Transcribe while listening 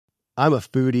I'm a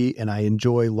foodie and I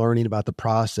enjoy learning about the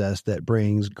process that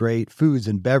brings great foods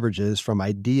and beverages from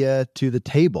idea to the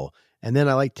table. And then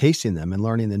I like tasting them and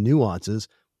learning the nuances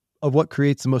of what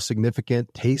creates the most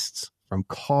significant tastes, from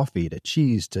coffee to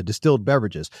cheese to distilled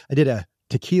beverages. I did a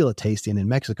tequila tasting in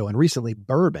Mexico, and recently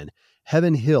bourbon.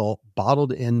 Heaven Hill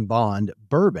Bottled in Bond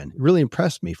bourbon really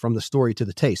impressed me from the story to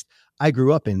the taste. I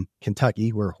grew up in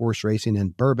Kentucky, where horse racing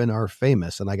and bourbon are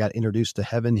famous, and I got introduced to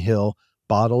Heaven Hill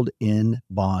Bottled in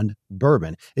Bond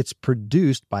bourbon. It's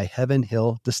produced by Heaven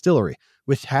Hill Distillery,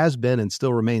 which has been and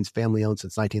still remains family-owned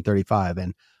since 1935.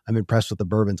 And I'm impressed with the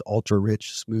bourbon's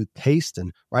ultra-rich, smooth taste.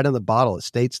 And right on the bottle, it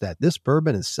states that this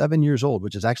bourbon is 7 years old,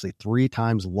 which is actually 3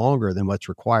 times longer than what's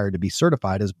required to be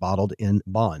certified as Bottled in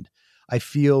Bond. I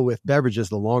feel with beverages,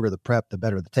 the longer the prep, the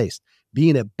better the taste.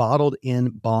 Being a Bottled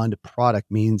in Bond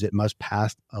product means it must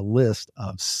pass a list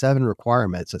of 7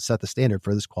 requirements that set the standard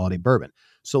for this quality bourbon.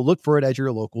 So look for it at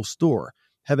your local store.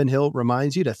 Heaven Hill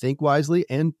reminds you to think wisely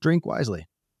and drink wisely.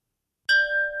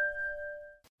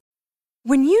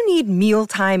 When you need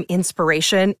mealtime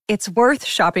inspiration, it's worth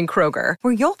shopping Kroger,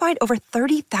 where you'll find over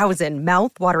 30,000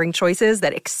 mouth-watering choices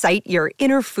that excite your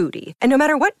inner foodie. And no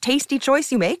matter what tasty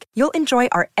choice you make, you'll enjoy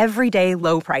our everyday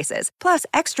low prices, plus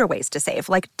extra ways to save,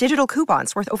 like digital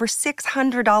coupons worth over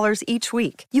 $600 each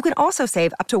week. You can also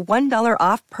save up to $1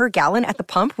 off per gallon at the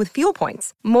pump with fuel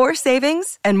points. More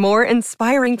savings and more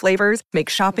inspiring flavors make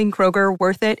shopping Kroger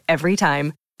worth it every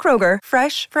time. Kroger,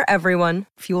 fresh for everyone.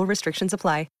 Fuel restrictions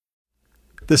apply.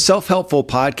 The Self-Helpful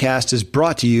Podcast is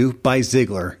brought to you by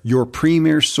Ziglar, your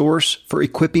premier source for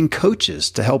equipping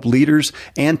coaches to help leaders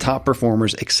and top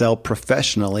performers excel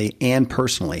professionally and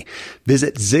personally.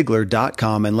 Visit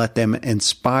Ziglar.com and let them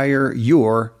inspire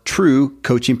your true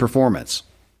coaching performance.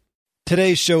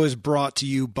 Today's show is brought to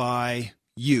you by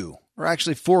you, or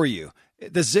actually for you.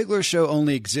 The Ziglar Show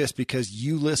only exists because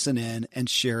you listen in and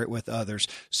share it with others.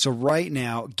 So right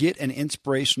now, get an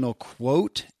inspirational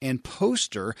quote and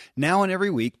poster now and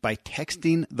every week by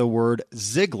texting the word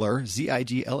Ziglar,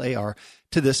 Z-I-G-L-A-R,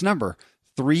 to this number,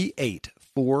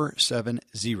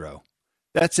 38470.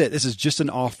 That's it. This is just an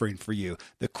offering for you.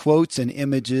 The quotes and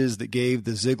images that gave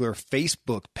the Ziglar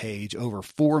Facebook page over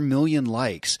 4 million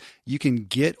likes. You can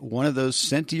get one of those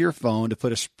sent to your phone to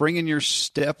put a spring in your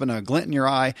step and a glint in your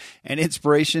eye and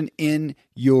inspiration in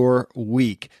your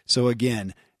week. So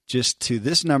again, just to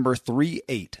this number,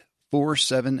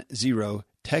 38470,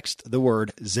 text the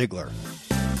word Ziglar.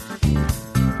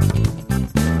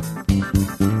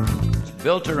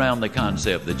 Built around the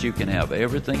concept that you can have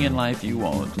everything in life you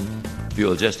want if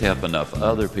you'll just help enough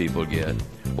other people get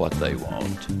what they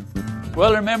want.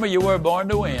 Well, remember, you were born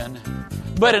to win.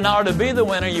 But in order to be the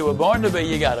winner you were born to be,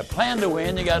 you got to plan to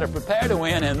win, you got to prepare to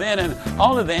win, and then and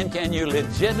only then can you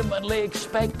legitimately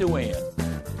expect to win.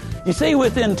 You see,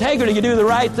 with integrity, you do the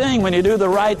right thing. When you do the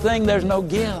right thing, there's no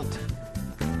guilt.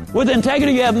 With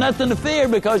integrity, you have nothing to fear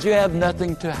because you have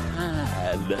nothing to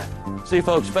hide. See,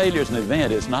 folks, failure's an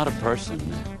event. It's not a person.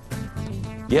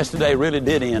 Yesterday really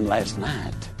did end last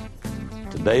night.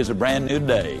 Today's a brand new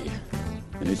day,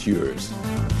 and it's yours.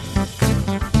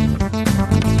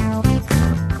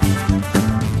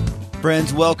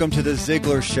 Friends, welcome to the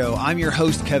Ziglar Show. I'm your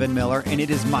host, Kevin Miller, and it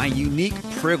is my unique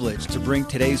privilege to bring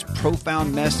today's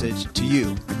profound message to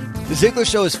you. The Ziglar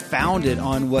Show is founded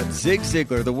on what Zig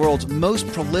Ziglar, the world's most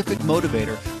prolific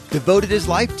motivator, devoted his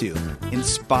life to,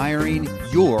 inspiring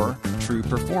your true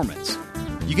performance.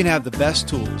 You can have the best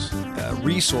tools,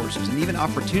 resources, and even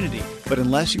opportunity, but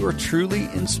unless you are truly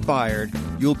inspired,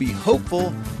 you'll be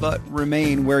hopeful but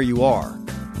remain where you are.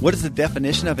 What is the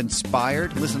definition of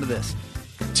inspired? Listen to this.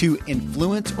 To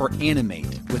influence or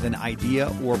animate with an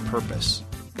idea or purpose.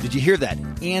 Did you hear that?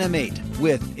 Animate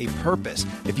with a purpose.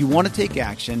 If you want to take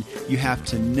action, you have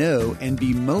to know and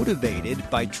be motivated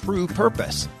by true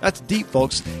purpose. That's deep,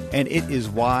 folks, and it is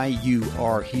why you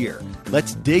are here.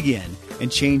 Let's dig in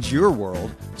and change your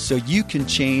world so you can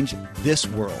change this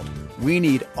world. We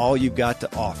need all you've got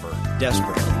to offer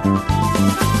desperately.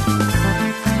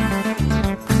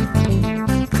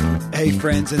 Hey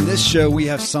friends, in this show we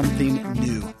have something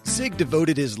new. Zig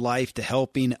devoted his life to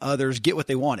helping others get what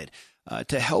they wanted,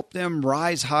 to help them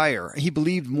rise higher. He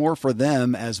believed more for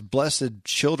them as blessed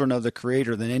children of the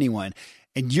Creator than anyone.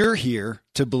 And you're here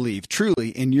to believe truly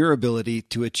in your ability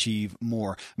to achieve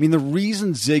more. I mean, the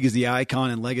reason Zig is the icon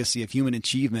and legacy of human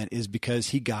achievement is because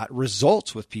he got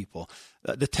results with people.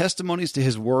 The testimonies to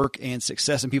his work and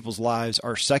success in people's lives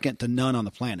are second to none on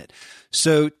the planet.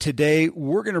 So today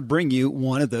we're going to bring you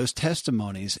one of those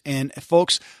testimonies. And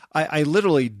folks, I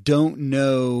literally don't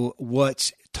know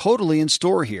what totally in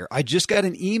store here. I just got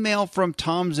an email from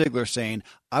Tom Ziglar saying,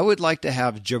 I would like to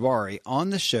have Jabari on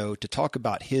the show to talk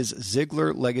about his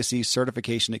Ziglar Legacy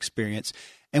certification experience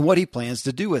and what he plans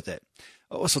to do with it.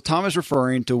 So Tom is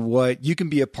referring to what you can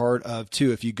be a part of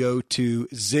too if you go to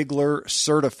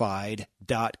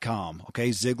ZiglarCertified.com.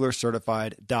 Okay,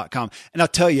 ZiglarCertified.com. And I'll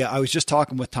tell you, I was just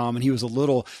talking with Tom and he was a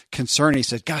little concerned. He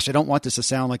said, gosh, I don't want this to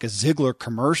sound like a Ziglar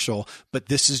commercial, but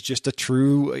this is just a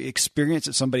true experience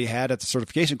that somebody had at the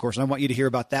certification course. And I want you to hear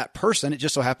about that person. It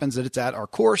just so happens that it's at our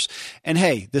course. And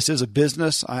hey, this is a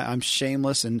business. I'm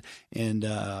shameless and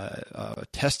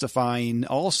testifying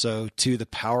also to the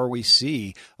power we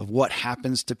see of what happens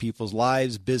to people's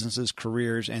lives, businesses,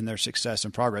 careers, and their success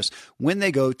and progress when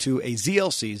they go to a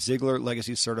ZLC, Ziglar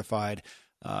Legacy Certified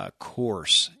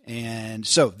course. And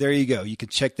so there you go. You can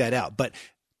check that out. But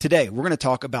today we're going to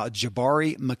talk about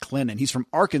Jabari McClendon. He's from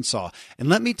Arkansas. And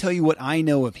let me tell you what I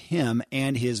know of him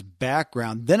and his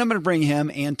background. Then I'm going to bring him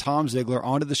and Tom Ziglar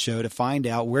onto the show to find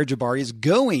out where Jabari is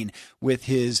going with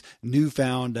his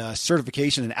newfound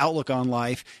certification and outlook on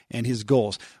life and his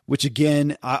goals, which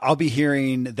again, I'll be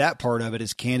hearing that part of it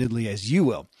as candidly as you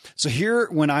will. So here,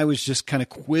 when I was just kind of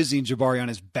quizzing Jabari on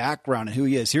his background and who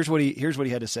he is, here's what he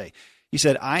had to say. He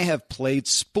said, I have played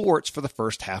sports for the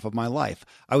first half of my life.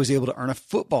 I was able to earn a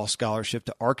football scholarship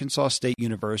to Arkansas State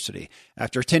University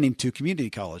after attending 2 community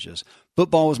colleges.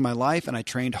 Football was my life, and I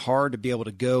trained hard to be able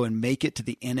to go and make it to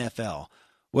the NFL.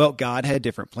 Well, God had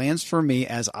different plans for me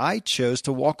as I chose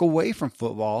to walk away from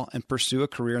football and pursue a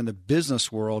career in the business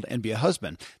world and be a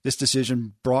husband. This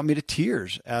decision brought me to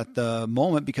tears at the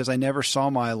moment because I never saw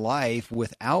my life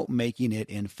without making it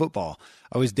in football.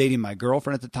 I was dating my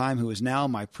girlfriend at the time, who is now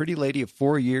my pretty lady of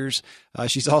 4 years.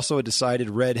 She's also a decided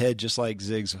redhead, just like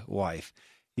Zig's wife.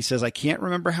 He says, I can't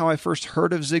remember how I first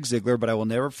heard of Zig Ziglar, but I will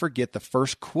never forget the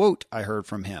first quote I heard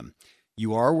from him.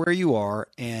 You are where you are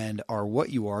and are what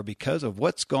you are because of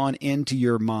what's gone into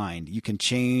your mind. You can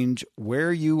change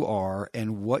where you are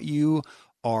and what you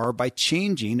are by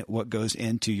changing what goes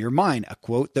into your mind. A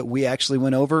quote that we actually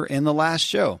went over in the last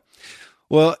show.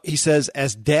 Well, he says,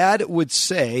 as Dad would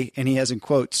say, and he has in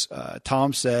quotes,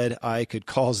 Tom said I could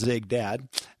call Zig Dad.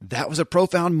 That was a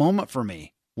profound moment for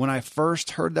me. When I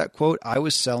first heard that quote, I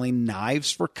was selling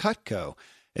knives for Cutco.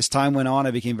 As time went on,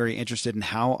 I became very interested in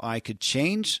how I could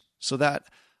change so that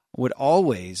would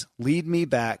always lead me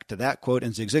back to that quote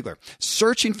in Zig Ziglar.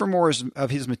 Searching for more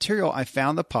of his material, I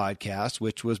found the podcast,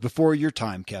 which was before your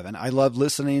time, Kevin. I loved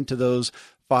listening to those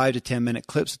 5 to 10 minute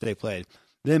clips that they played.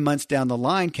 Then months down the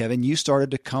line, Kevin, you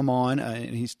started to come on,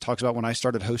 and he talks about when I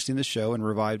started hosting the show and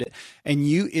revived it, and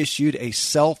you issued a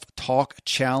self-talk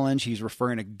challenge. He's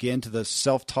referring again to the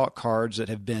self-talk cards that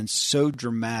have been so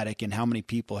dramatic and how many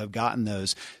people have gotten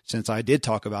those since I did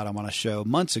talk about them on a show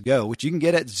months ago, which you can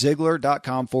get at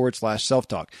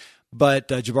Ziglar.com/self-talk. But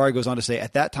Jabari goes on to say,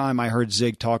 at that time, I heard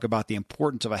Zig talk about the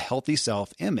importance of a healthy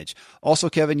self-image. Also,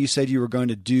 Kevin, you said you were going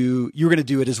to do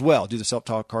it as well, do the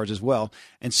self-talk cards as well.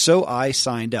 And so I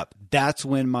signed up. That's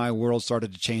when my world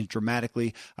started to change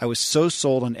dramatically. I was so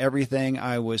sold on everything.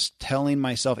 I was telling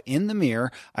myself in the mirror.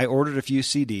 I ordered a few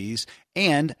CDs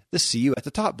and the See You at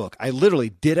the Top book. I literally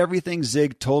did everything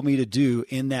Zig told me to do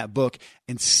in that book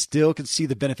and still can see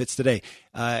the benefits today.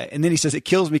 And then he says, it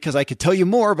kills me because I could tell you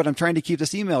more, but I'm trying to keep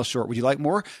this email short. Would you like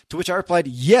more? To which I replied,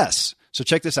 yes. So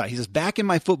check this out. He says, back in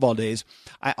my football days,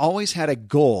 I always had a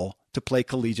goal to play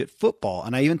collegiate football.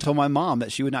 And I even told my mom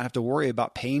that she would not have to worry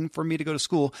about paying for me to go to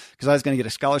school because I was going to get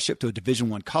a scholarship to a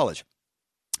Division I college.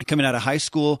 Coming out of high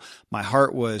school, my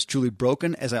heart was truly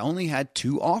broken as I only had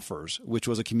 2 offers, which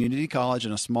was a community college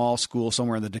and a small school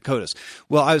somewhere in the Dakotas.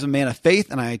 Well, I was a man of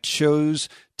faith, and I chose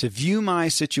to view my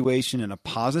situation in a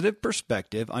positive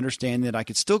perspective, understanding that I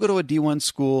could still go to a D1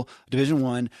 school, Division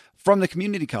I, from the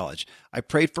community college. I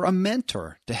prayed for a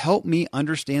mentor to help me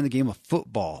understand the game of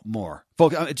football more.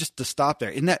 Folks, just to stop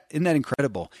there, isn't that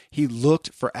incredible? He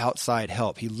looked for outside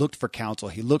help. He looked for counsel.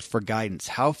 He looked for guidance.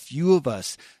 How few of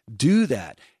us do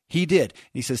that? He did.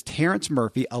 He says, Terrence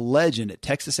Murphy, a legend at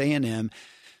Texas A&M, and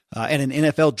an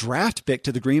NFL draft pick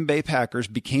to the Green Bay Packers,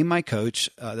 became my coach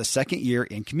the second year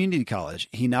in community college.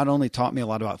 He not only taught me a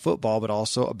lot about football, but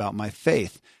also about my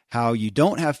faith. How you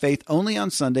don't have faith only on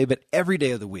Sunday, but every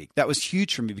day of the week. That was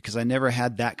huge for me because I never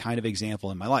had that kind of example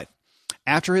in my life.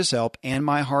 After his help and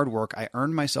my hard work, I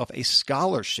earned myself a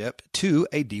scholarship to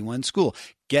a D1 school.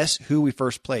 Guess who we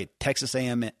first played? Texas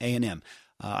A&M.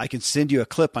 I can send you a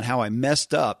clip on how I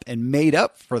messed up and made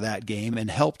up for that game and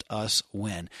helped us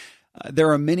win.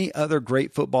 There are many other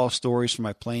great football stories from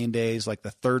my playing days, like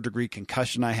the third-degree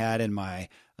concussion I had in my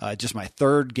just my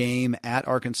third game at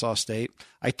Arkansas State.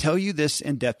 I tell you this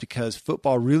in depth because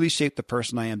football really shaped the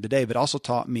person I am today, but also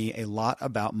taught me a lot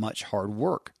about much hard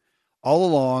work. All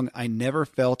along, I never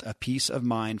felt a peace of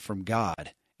mind from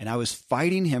God, and I was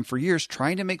fighting him for years,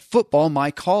 trying to make football my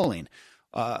calling,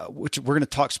 which we're going to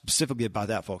talk specifically about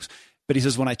that, folks. But he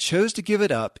says, when I chose to give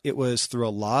it up, it was through a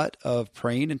lot of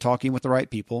praying and talking with the right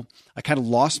people. I kind of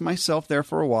lost myself there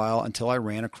for a while until I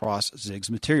ran across Zig's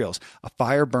materials. A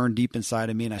fire burned deep inside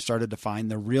of me, and I started to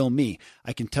find the real me.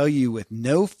 I can tell you with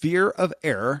no fear of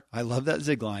error. I love that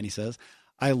Zig line, he says.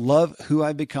 I love who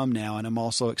I've become now, and I'm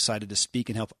also excited to speak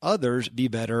and help others be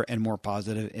better and more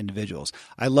positive individuals.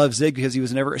 I love Zig because he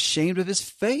was never ashamed of his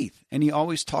faith, and he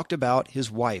always talked about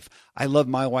his wife. I love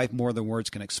my wife more than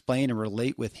words can explain and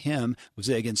relate with him, with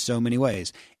Zig, in so many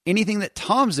ways. Anything that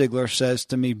Tom Ziglar says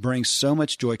to me brings so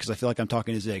much joy because I feel like I'm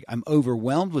talking to Zig. I'm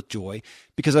overwhelmed with joy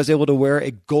because I was able to wear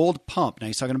a gold pump. Now,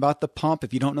 he's talking about the pump.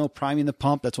 If you don't know priming the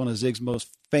pump, that's one of Zig's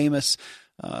most famous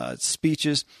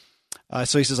speeches.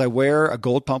 So he says, I wear a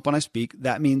gold pump when I speak.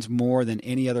 That means more than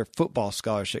any other football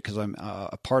scholarship because I'm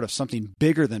a part of something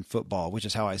bigger than football, which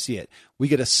is how I see it. We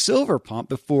get a silver pump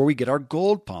before we get our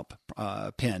gold pump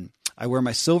pin. I wear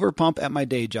my silver pump at my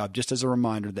day job just as a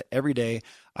reminder that every day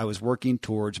I was working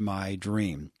towards my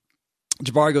dream.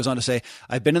 Jabari goes on to say,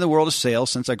 I've been in the world of sales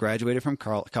since I graduated from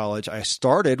college. I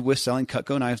started with selling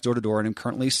Cutco knives door to door, and I'm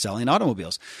currently selling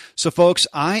automobiles. So, folks,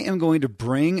 I am going to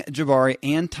bring Jabari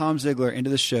and Tom Ziglar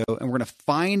into the show, and we're going to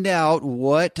find out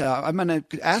what I'm going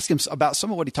to ask him about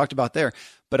some of what he talked about there,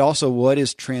 but also what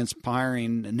is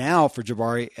transpiring now for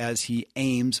Jabari as he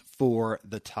aims for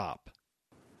the top.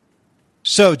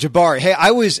 So, Jabari, hey,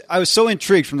 I was so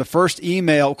intrigued from the first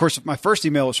email. Of course, my first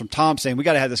email was from Tom saying, we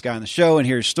got to have this guy on the show and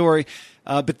hear his story.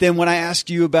 But then when I asked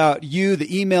you about you,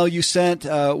 the email you sent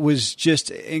was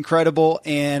just incredible.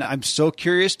 And I'm so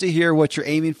curious to hear what you're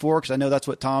aiming for because I know that's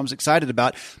what Tom's excited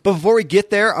about. But before we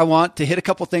get there, I want to hit a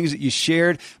couple things that you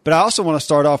shared. But I also want to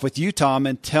start off with you, Tom,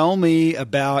 and tell me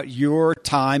about your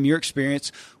time, your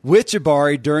experience with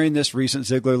Jabari during this recent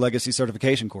Ziglar Legacy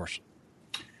Certification course.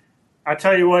 I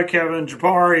tell you what, Kevin,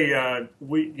 Jabari,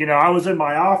 I was in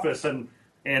my office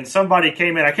and somebody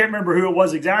came in. I can't remember who it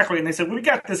was exactly. And they said, we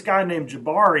got this guy named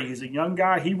Jabari. He's a young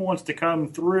guy. He wants to come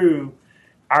through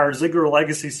our Ziglar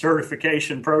Legacy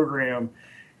Certification program.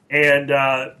 And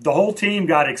the whole team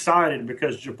got excited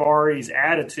because Jabari's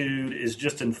attitude is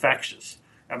just infectious.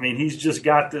 I mean, he's just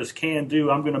got this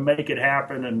can-do, I'm going to make it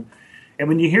happen. And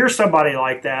when you hear somebody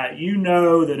like that, you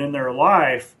know that in their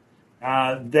life,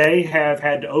 they have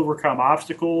had to overcome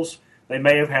obstacles. They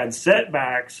may have had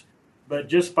setbacks, but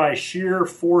just by sheer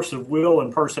force of will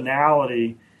and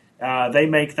personality, they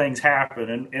make things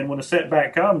happen. And when a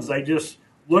setback comes, they just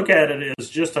look at it as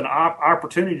just an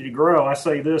opportunity to grow. I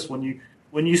say this, when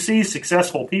you see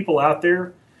successful people out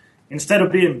there, instead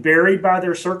of being buried by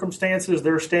their circumstances,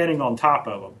 they're standing on top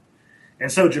of them.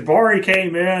 And so Jabari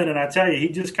came in, and I tell you, he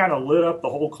just kind of lit up the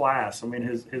whole class. I mean,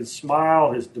 his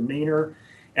smile, his demeanor.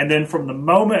 And then from the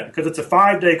moment, because it's a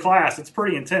 5-day class, it's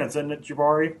pretty intense, isn't it,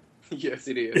 Jabari? Yes,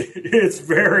 it is. It's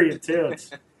very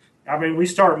intense. I mean, we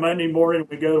start Monday morning,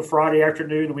 we go Friday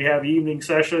afternoon, we have evening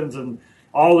sessions, and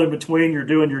all in between you're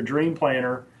doing your dream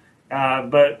planner.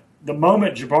 But the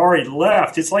moment Jabari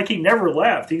left, it's like he never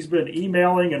left. He's been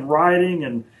emailing and writing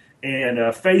and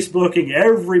Facebooking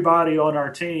everybody on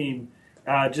our team,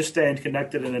 just staying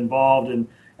connected and involved. And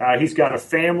he's got a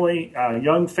family, a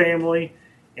young family.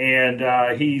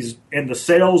 And he's in the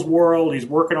sales world. He's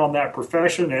working on that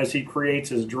profession as he creates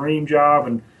his dream job.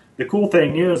 And the cool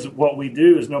thing is what we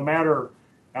do is no matter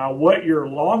what your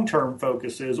long-term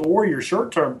focus is or your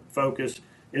short-term focus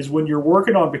is when you're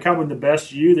working on becoming the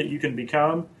best you that you can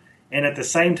become and at the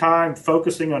same time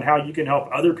focusing on how you can help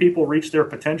other people reach their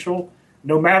potential,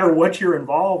 no matter what you're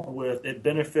involved with, it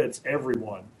benefits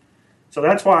everyone. So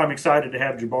that's why I'm excited to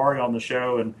have Jabari on the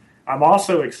show. And I'm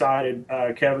also excited,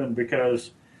 Kevin,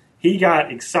 because he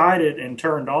got excited and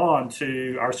turned on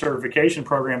to our certification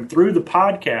program through the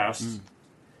podcast.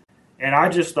 And I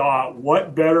just thought,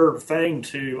 what better thing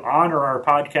to honor our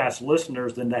podcast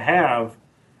listeners than to have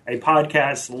a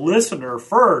podcast listener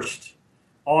first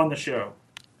on the show?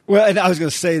 Well, and I was going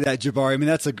to say that, Jabari. I mean,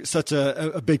 that's such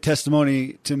a big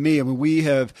testimony to me. I mean, we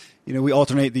have, we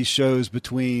alternate these shows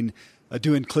between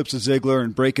doing clips of Ziglar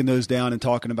and breaking those down and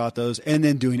talking about those, and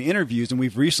then doing interviews. And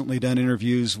we've recently done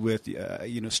interviews with,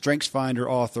 StrengthsFinder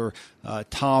author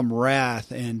Tom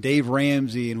Rath and Dave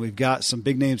Ramsey, and we've got some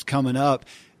big names coming up.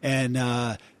 And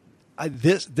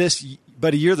this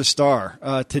buddy, you're the star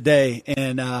today.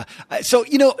 And so,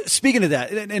 speaking of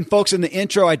that, and folks, in the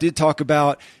intro, I did talk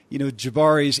about,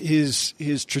 Jabari's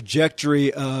his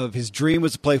trajectory of his dream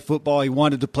was to play football. He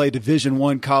wanted to play Division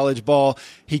I college ball.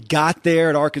 He got there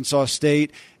at Arkansas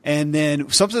State. And then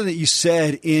something that you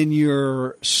said in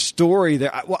your story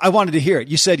there, I wanted to hear it.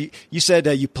 You said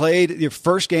you played your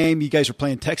first game. You guys were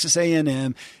playing Texas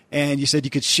A&M, and you said you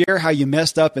could share how you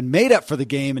messed up and made up for the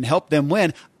game and helped them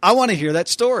win. I want to hear that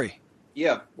story.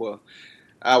 Yeah, well,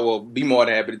 I will be more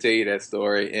than happy to tell you that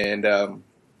story. And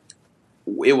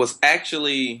it was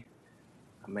actually,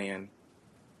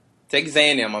 Texas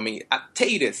A&M. I tell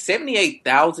you this,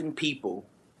 78,000 people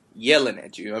yelling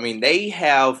at you. They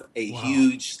have a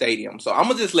huge stadium. So I'm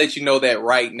going to just let you know that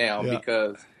right now,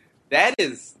 because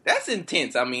that's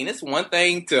intense. It's one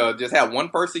thing to just have one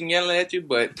person yelling at you,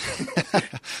 but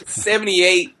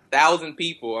 78,000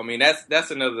 people,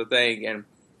 that's another thing. And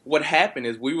what happened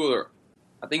is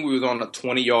I think we was on the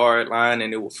 20-yard line,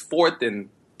 and it was 4th and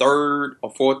 3rd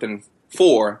or 4th and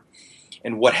 4.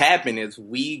 And what happened is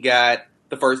we got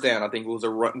the first down. I think it was a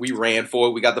run. We ran for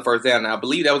it. We got the first down. And I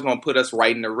believe that was going to put us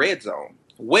right in the red zone.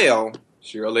 Well,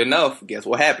 surely enough, guess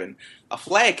what happened? A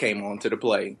flag came on to the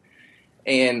play.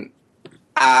 And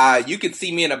you could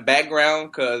see me in the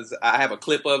background because I have a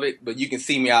clip of it, but you can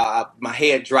see me, my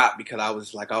head dropped because I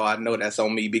was like, oh, I know that's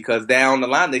on me, because down the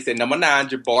line they said number 9,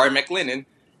 Jabari McLennan,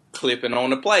 clipping on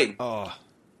the play. Oh.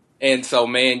 And so,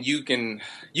 man, you can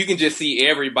just see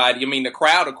everybody. The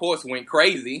crowd, of course, went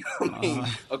crazy.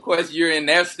 Of course, you're in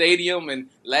their stadium, and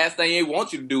last thing they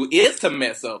want you to do is to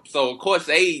mess up. So, of course,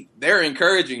 they're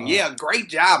encouraging. Yeah, great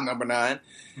job, number 9.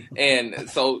 And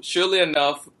so, surely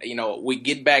enough, we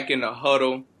get back in the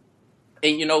huddle.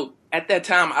 And, at that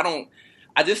time,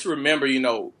 I just remember,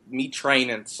 me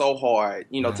training so hard,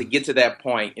 to get to that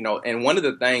point, And one of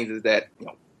the things is that,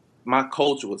 my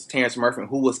coach was Terrence Murphy,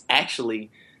 who was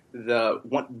actually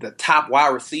the top wide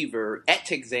receiver at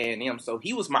Texas A&M. So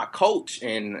he was my coach,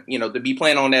 and to be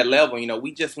playing on that level,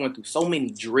 we just went through so many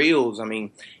drills.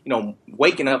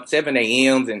 Waking up 7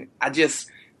 a.m. and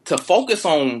to focus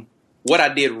on what I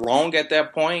did wrong at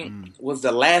that point was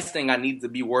the last thing I needed to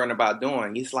be worrying about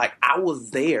doing. It's like I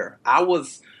was there. I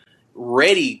was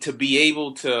ready to be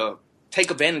able to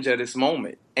take advantage of this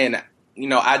moment. And,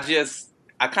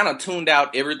 I kind of tuned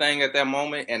out everything at that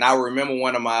moment. And I remember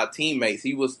one of my teammates,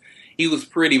 he was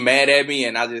pretty mad at me.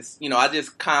 And I just in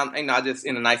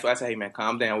a nice way, I said, hey, man,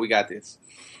 calm down. We got this.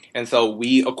 And so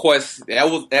we, of course,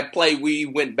 that play, we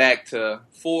went back to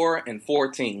 4 and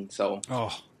 14. So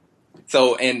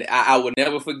and I would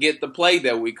never forget the play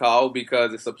that we called,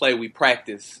 because it's a play we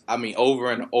practice,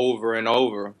 over and over and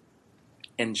over.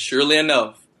 And surely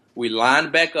enough, we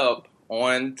lined back up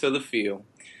onto the field.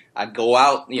 I go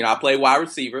out, I play wide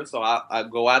receiver, so I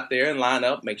go out there and line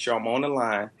up, make sure I'm on the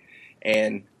line.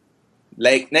 And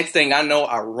next thing I know,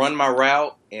 I run my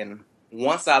route, and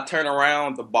once I turn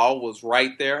around, the ball was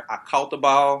right there. I caught the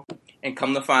ball, and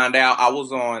come to find out, I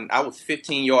was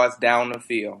 15 yards down the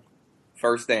field,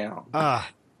 first down.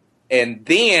 And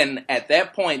then at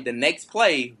that point, the next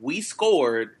play, we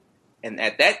scored. And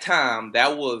at that time,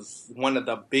 that was one of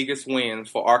the biggest wins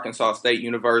for Arkansas State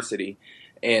University.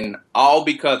 And all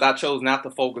because I chose not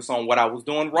to focus on what I was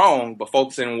doing wrong, but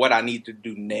focusing on what I need to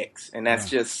do next. And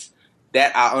that's just,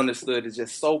 that I understood is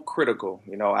just so critical.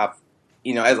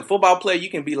 As a football player, you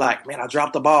can be like, man, I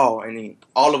dropped the ball. And then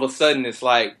all of a sudden it's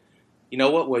like, you know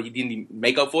what? Well, you didn't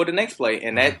make up for the next play.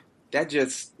 And that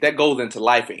goes into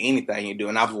life in anything you do.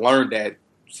 And I've learned that.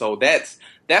 So that's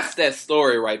that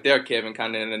story right there, Kevin,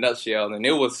 kind of in a nutshell. And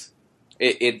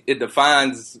it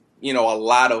defines, a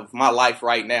lot of my life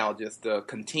right now, just to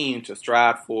continue to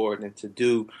strive forward and to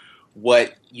do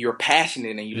what you're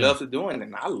passionate and you love to do.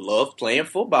 And I love playing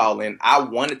football, and I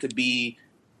wanted to be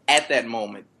at that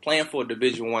moment playing for a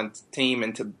Division I team,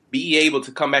 and to be able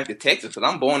to come back to Texas, because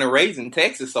I'm born and raised in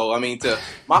Texas. So,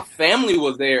 my family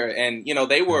was there, and,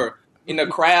 they were in the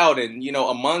crowd and,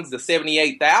 amongst the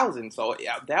 78,000. So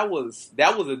that was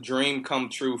a dream come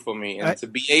true for me. And to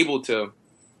be able to,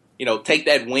 take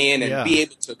that win and be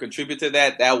able to contribute to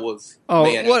that was,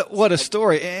 what a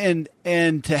story.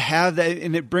 And to have that,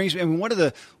 and it brings me, one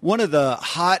of the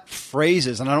hot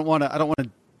phrases, and I don't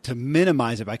want to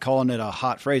minimize it by calling it a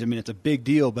hot phrase. It's a big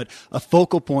deal, but a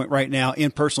focal point right now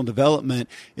in personal development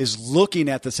is looking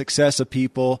at the success of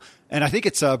people. And I think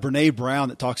it's Brene Brown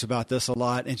that talks about this a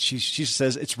lot. And she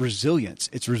says it's resilience.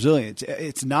 It's resilience.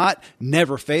 It's not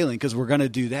never failing, because we're going to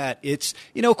do that. It's,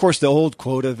 of course, the old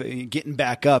quote of getting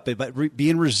back up, but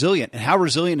being resilient. And how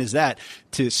resilient is that?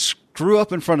 To screw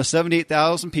up in front of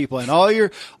 78,000 people and all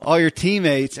your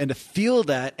teammates, and to feel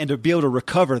that and to be able to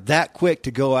recover that quick,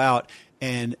 to go out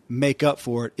and make up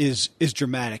for it is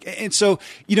dramatic. And so,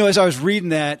 as I was reading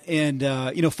that, and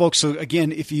folks, so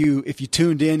again, if you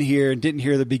tuned in here and didn't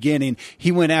hear the beginning,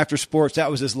 he went after sports. That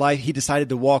was his life. He decided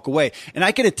to walk away. And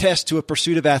I can attest to a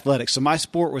pursuit of athletics. So my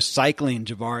sport was cycling,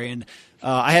 Javari, and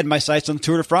I had my sights on the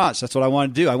Tour de France. That's what I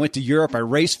wanted to do. I went to Europe. I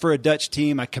raced for a Dutch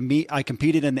team. I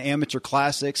competed in the amateur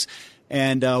classics.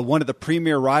 And one of the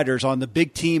premier riders on the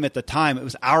big team at the time, it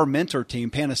was our mentor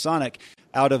team, Panasonic,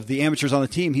 out of the amateurs on the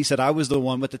team, he said I was the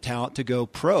one with the talent to go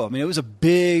pro. I mean, it was a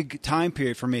big time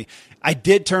period for me. I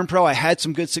did turn pro. I had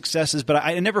some good successes, but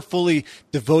I never fully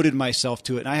devoted myself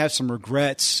to it. And I have some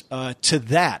regrets to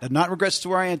that. Not regrets to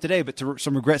where I am today, but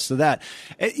some regrets to that.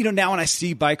 Now when I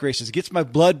see bike races, it gets my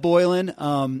blood boiling.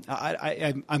 I'm,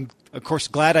 of course,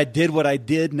 glad I did what I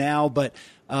did now, but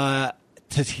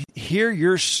to hear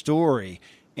your story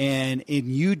and in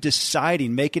you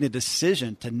making a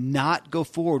decision to not go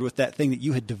forward with that thing that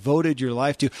you had devoted your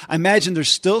life to, I imagine there's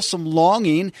still some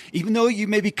longing, even though you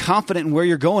may be confident in where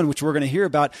you're going, which we're going to hear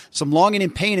about, some longing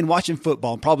and pain in watching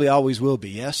football, and probably always will be,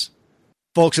 yes?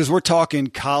 Folks, as we're talking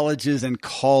colleges and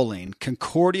calling,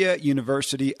 Concordia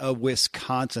University of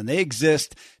Wisconsin, they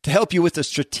exist to help you with a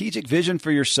strategic vision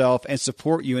for yourself and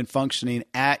support you in functioning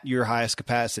at your highest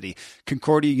capacity.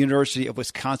 Concordia University of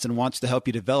Wisconsin wants to help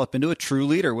you develop into a true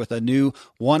leader with a new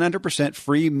 100%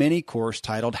 free mini course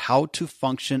titled How to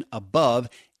Function Above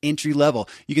Entry Level.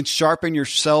 You can sharpen your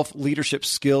self-leadership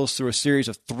skills through a series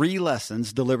of 3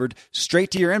 lessons delivered straight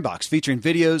to your inbox, featuring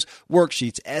videos,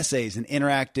 worksheets, essays, and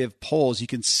interactive polls. You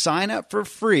can sign up for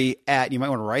free at, you might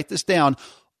want to write this down,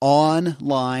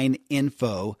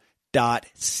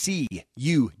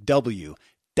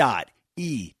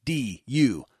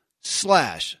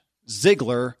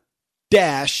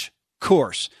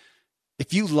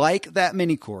 If you like that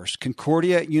mini course,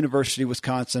 Concordia University,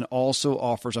 Wisconsin also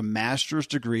offers a master's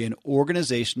degree in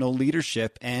organizational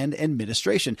leadership and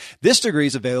administration. This degree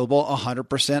is available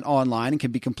 100% online and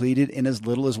can be completed in as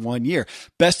little as 1 year.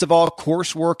 Best of all,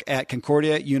 coursework at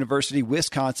Concordia University,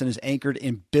 Wisconsin is anchored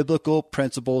in biblical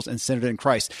principles and centered in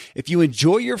Christ. If you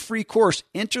enjoy your free course,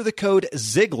 enter the code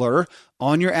Ziegler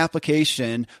on your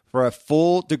application for a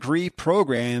full degree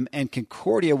program, and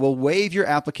Concordia will waive your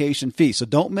application fee. So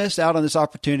don't miss out on this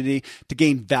opportunity to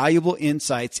gain valuable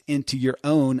insights into your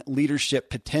own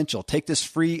leadership potential. Take this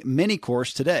free mini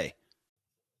course today.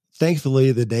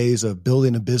 Thankfully, the days of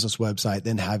building a business website,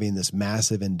 then having this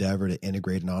massive endeavor to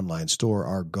integrate an online store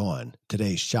are gone.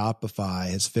 Today, Shopify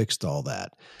has fixed all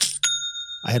that.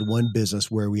 I had one business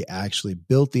where we actually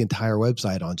built the entire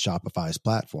website on Shopify's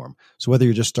platform. So whether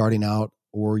you're just starting out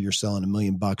or you're selling $1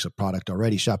 million of product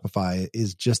already, Shopify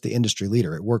is just the industry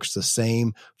leader. It works the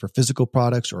same for physical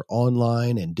products or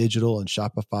online and digital, and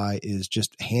Shopify is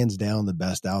just hands down the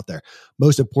best out there.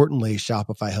 Most importantly,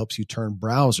 Shopify helps you turn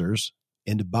browsers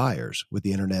into buyers with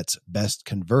the internet's best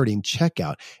converting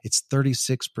checkout. It's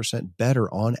 36%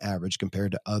 better on average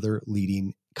compared to other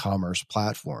leading commerce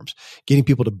platforms. Getting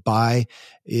people to buy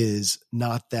is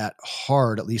not that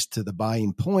hard, at least to the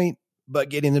buying point, but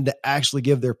getting them to actually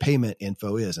give their payment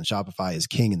info is, and Shopify is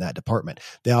king in that department.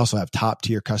 They also have top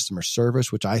tier customer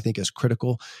service, which I think is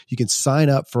critical. You can sign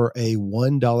up for a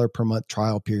 $1 per month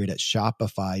trial period at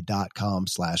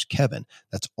shopify.com/Kevin.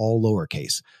 That's all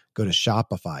lowercase. Go to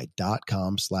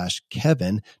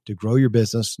shopify.com/Kevin to grow your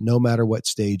business no matter what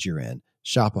stage you're in.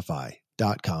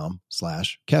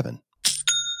 Shopify.com/Kevin.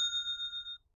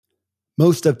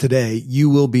 Most of today, you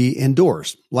will be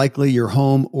indoors, likely your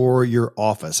home or your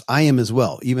office. I am as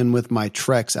well. Even with my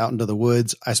treks out into the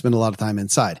woods, I spend a lot of time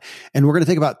inside. And we're going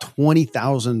to take about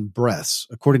 20,000 breaths.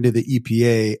 According to the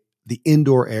EPA, the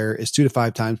indoor air is 2 to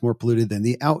 5 times more polluted than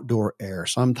the outdoor air,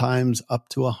 sometimes up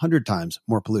to 100 times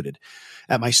more polluted.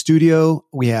 At my studio,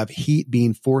 we have heat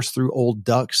being forced through old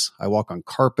ducts. I walk on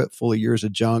carpet full of years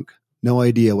of junk. No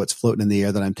idea what's floating in the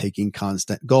air that I'm taking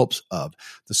constant gulps of.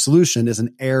 The solution is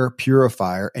an air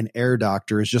purifier, and Air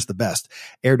Doctor is just the best.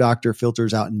 Air Doctor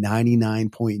filters out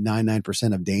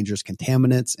 99.99% of dangerous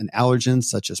contaminants and allergens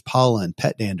such as pollen,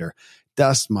 pet dander,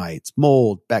 dust mites,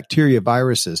 mold, bacteria,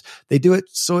 viruses. They do it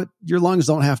so your lungs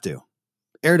don't have to.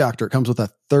 Air Doctor comes with a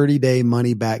 30-day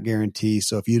money-back guarantee,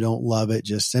 so if you don't love it,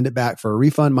 just send it back for a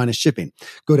refund minus shipping.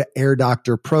 Go to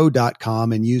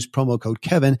airdoctorpro.com and use promo code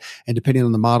Kevin, and depending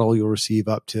on the model, you'll receive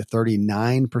up to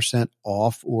 39%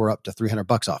 off or up to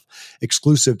 $300 off.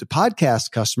 Exclusive to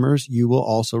podcast customers, you will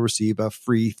also receive a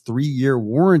free 3-year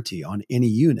warranty on any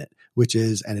unit, which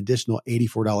is an additional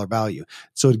 $84 value.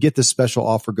 So to get this special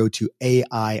offer, go to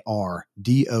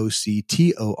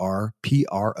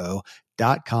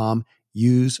airdoctorpro.com.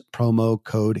 Use promo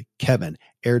code Kevin.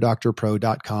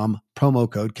 airdoctorpro.com, promo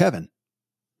code Kevin.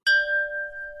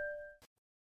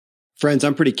 Friends,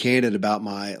 I'm pretty candid about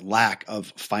my lack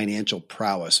of financial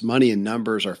prowess. Money and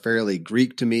numbers are fairly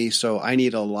Greek to me, so I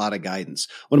need a lot of guidance.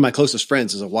 One of my closest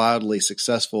friends is a wildly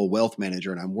successful wealth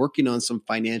manager, and I'm working on some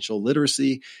financial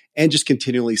literacy and just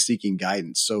continually seeking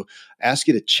guidance. So I ask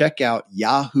you to check out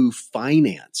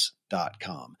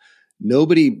yahoofinance.com.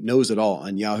 Nobody knows it all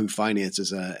on Yahoo Finance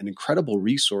is an incredible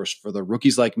resource for the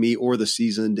rookies like me or the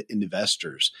seasoned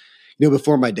investors.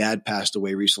 Before my dad passed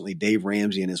away recently, Dave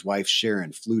Ramsey and his wife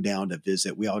Sharon flew down to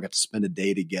visit. We all got to spend a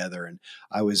day together, and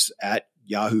I was at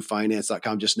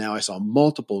yahoofinance.com just now. I saw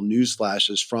multiple news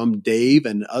flashes from Dave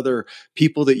and other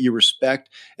people that you respect,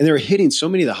 and they were hitting so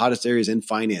many of the hottest areas in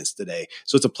finance today.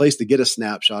 So it's a place to get a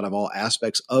snapshot of all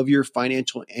aspects of your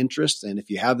financial interests, and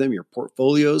if you have them, your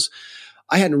portfolios.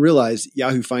 I hadn't realized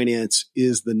Yahoo Finance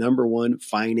is the #1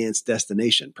 finance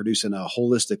destination, producing a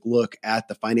holistic look at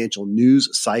the financial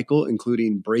news cycle,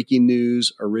 including breaking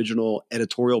news, original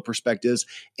editorial perspectives,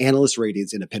 analyst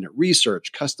ratings, independent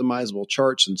research, customizable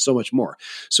charts, and so much more.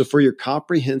 So for your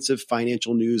comprehensive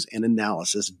financial news and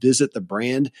analysis, visit the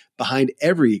brand behind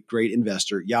every great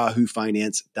investor,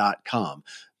 yahoofinance.com,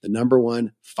 the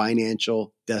 #1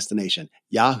 financial destination,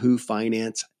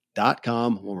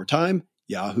 yahoofinance.com. One more time,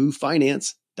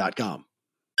 yahoofinance.com.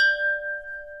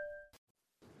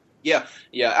 Yeah.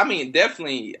 I mean,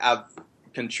 definitely I've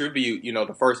contribute,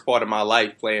 the first part of my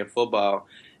life playing football.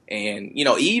 And,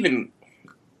 even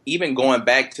going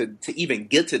back to even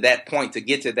get to that point, to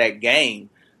get to that game.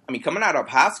 I mean, coming out of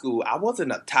high school, I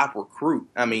wasn't a top recruit.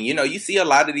 I mean, you see a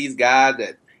lot of these guys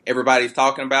that everybody's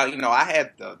talking about. I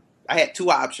had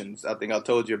two options, I think I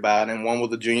told you about, and one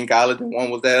was a junior college and one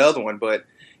was that other one. But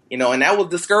and that was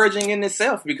discouraging in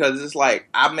itself because it's like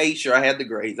I made sure I had the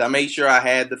grades. I made sure I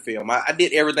had the film. I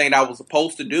did everything I was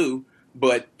supposed to do,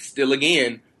 but still,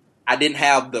 again, I didn't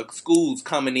have the schools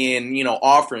coming in,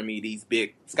 offering me these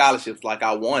big scholarships like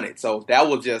I wanted. So that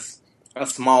was just a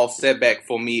small setback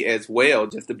for me as well,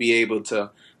 just to be able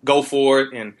to go for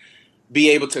it and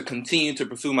be able to continue to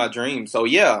pursue my dreams. So,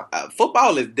 yeah,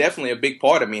 football is definitely a big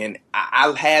part of me. And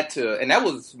I had to, and that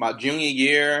was my junior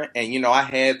year. And, I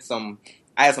had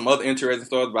some other interesting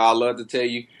stories, but I'd love to tell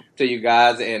you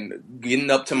guys. And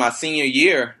getting up to my senior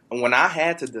year, when I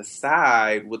had to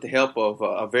decide with the help of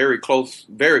a very close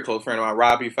friend of mine,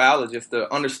 Robbie Fowler, just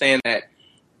to understand that,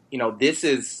 this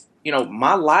is,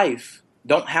 my life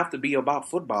don't have to be about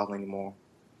football anymore.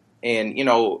 And,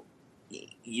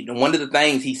 one of the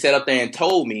things he set up there and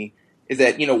told me is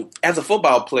that, as a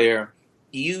football player,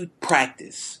 you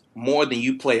practice more than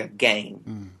you play a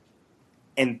game.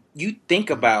 And you think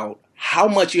about how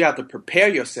much you have to prepare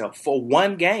yourself for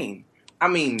one game. I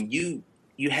mean, you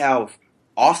have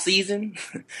off season,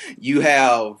 you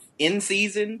have in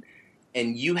season,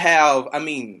 and you have,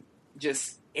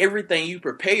 just everything you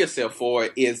prepare yourself for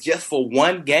is just for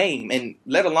one game. And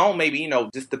let alone maybe,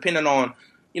 just depending on,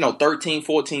 13,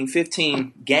 14,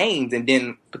 15 games. And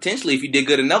then potentially if you did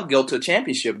good enough, go to a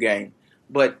championship game.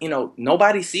 But,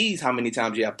 nobody sees how many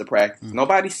times you have to practice.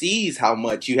 Nobody sees how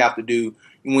much you have to do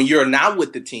when you're not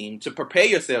with the team to prepare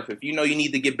yourself if you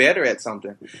need to get better at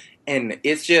something. And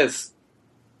it's just,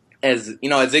 as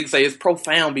Zig say, it's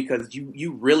profound because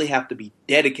you really have to be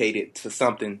dedicated to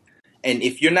something. And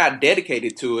if you're not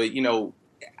dedicated to it,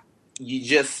 you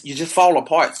just fall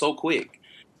apart so quick.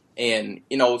 And,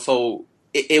 so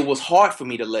it was hard for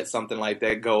me to let something like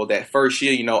that go that first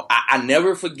year. I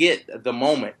never forget the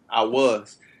moment I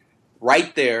was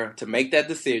right there to make that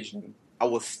decision. I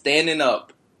was standing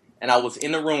up and I was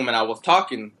in the room and I was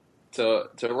talking to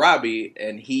Robbie,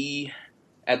 and he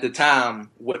at the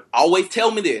time would always tell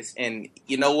me this. And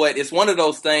you know what? It's one of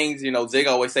those things, Zig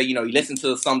always say, you listen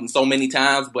to something so many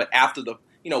times, but after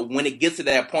when it gets to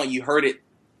that point, you heard it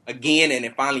again and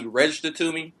it finally registered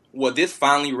to me. Well, this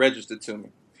finally registered to me.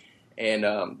 And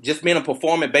just being a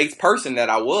performance-based person that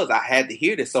I was, I had to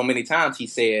hear this so many times. He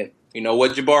said, you know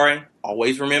what, Jabari?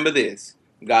 Always remember this.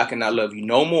 God cannot love you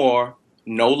no more,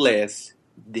 no less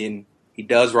than he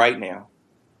does right now.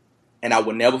 And I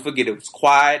will never forget, it was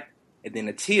quiet, and then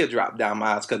a tear dropped down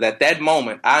my eyes, because at that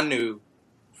moment, I knew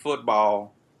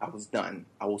football, I was done.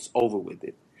 I was over with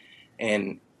it.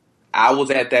 And I was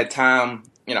at that time,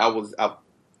 I was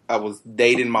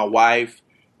dating my wife.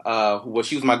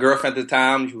 She was my girlfriend at the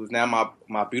time. She was now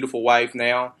my beautiful wife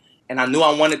now. And I knew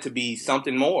I wanted to be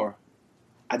something more.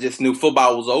 I just knew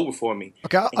football was over for me.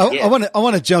 Okay, I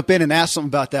want to jump in and ask something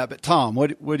about that. But Tom,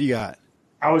 what do you got?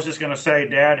 I was just going to say,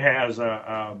 Dad has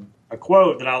a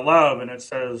quote that I love, and it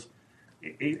says,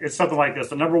 it's something like this: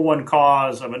 the #1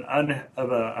 cause of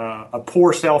a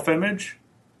poor self-image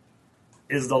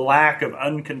is the lack of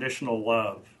unconditional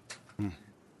love.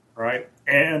 right?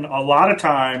 And a lot of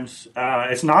times,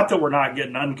 it's not that we're not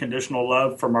getting unconditional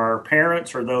love from our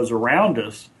parents or those around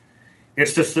us.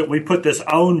 It's just that we put this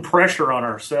own pressure on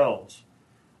ourselves.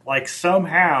 Like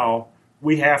somehow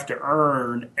we have to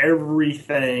earn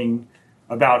everything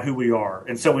about who we are.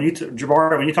 And so when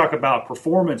Jabari, when you talk about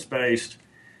performance-based,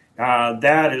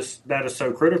 that is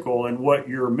so critical. And what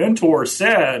your mentor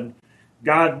said,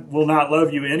 God will not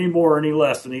love you any more or any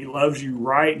less than he loves you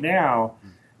right now.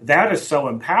 That is so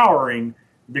empowering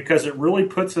because it really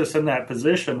puts us in that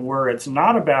position where it's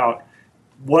not about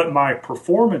what my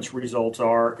performance results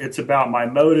are. It's about my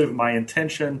motive, my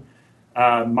intention,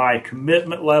 my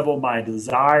commitment level, my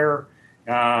desire.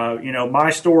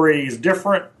 My story is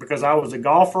different because I was a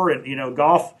golfer, and,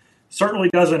 golf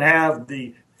certainly doesn't have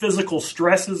the physical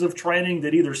stresses of training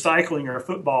that either cycling or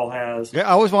football has. Yeah,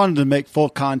 I always wanted to make full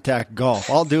contact golf.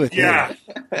 I'll do it. Yeah.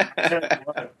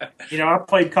 I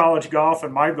played college golf,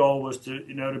 and my goal was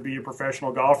to be a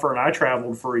professional golfer, and I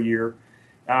traveled for a year.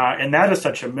 And that is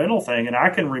such a mental thing. And I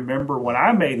can remember when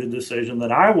I made the decision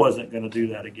that I wasn't going to do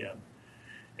that again.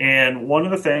 And one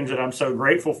of the things that I'm so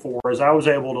grateful for is I was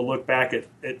able to look back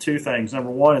at two things.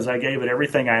 Number one is I gave it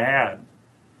everything I had.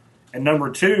 And number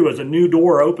two is a new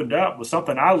door opened up with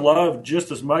something I loved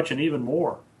just as much and even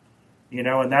more.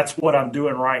 And that's what I'm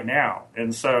doing right now.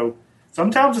 And so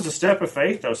sometimes it's a step of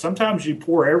faith, though. Sometimes you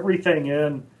pour everything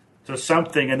in to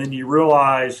something and then you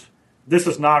realize this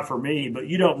is not for me, but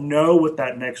you don't know what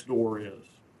that next door is.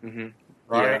 Mm-hmm.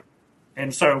 Right? Yeah.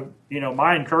 And so,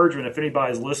 my encouragement, if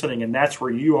anybody's listening and that's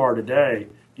where you are today,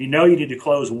 you need to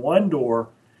close one door.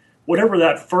 Whatever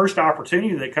that first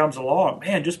opportunity that comes along,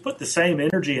 man, just put the same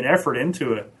energy and effort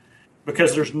into it,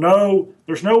 because there's no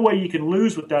way you can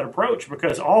lose with that approach,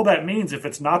 because all that means, if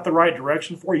it's not the right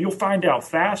direction for you, you'll find out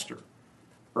faster,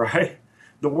 right?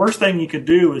 The worst thing you could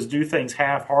do is do things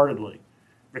half-heartedly,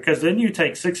 because then you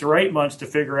take 6 or 8 months to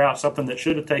figure out something that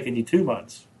should have taken you 2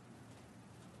 months.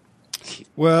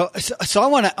 Well, so I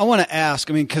want to ask,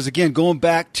 because again, going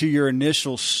back to your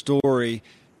initial story,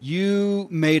 you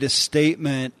made a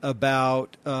statement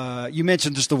about, you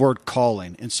mentioned just the word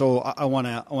calling. And so I want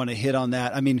to hit on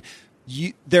that.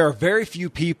 There are very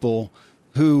few people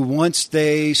who, once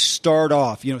they start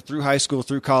off, through high school,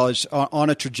 through college, on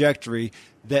a trajectory,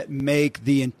 that make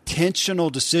the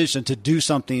intentional decision to do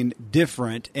something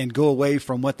different and go away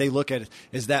from what they look at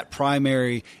as that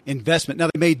primary investment. Now,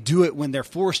 they may do it when they're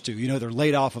forced to. They're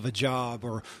laid off of a job,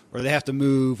 or they have to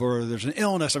move, or there's an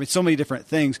illness. So many different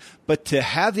things. But to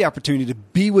have the opportunity to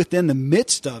be within the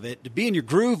midst of it, to be in your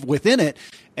groove within it,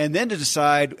 and then to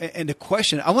decide and to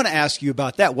question. I want to ask you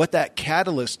about that, what that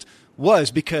catalyst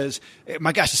was, because,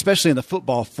 my gosh, especially in the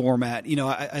football format,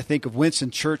 I think of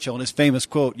Winston Churchill and his famous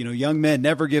quote, young men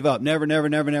never give up, never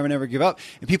give up.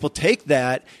 And people take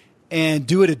that and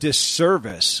do it a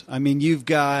disservice. You've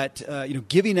got,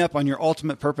 giving up on your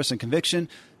ultimate purpose and conviction.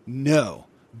 No.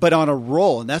 But on a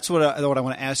roll, and that's what I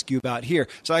want to ask you about here.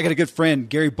 So I got a good friend,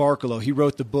 Gary Barkalow. He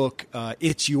wrote the book,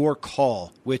 It's Your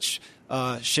Call, which,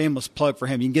 shameless plug for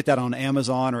him. You can get that on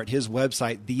Amazon or at his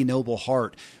website, The Noble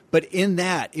Heart. But in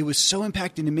that, it was so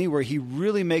impacting to me, where he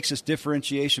really makes this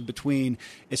differentiation between,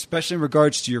 especially in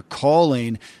regards to your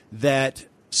calling, that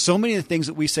so many of the things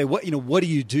that we say, what do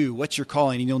you do? What's your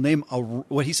calling? And you'll name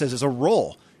what he says is a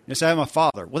role. Say, I'm a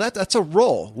father. Well, that's a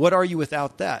role. What are you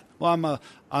without that? Well,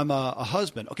 I'm a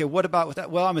husband. Okay, what about with that?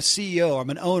 Well, I'm a CEO. I'm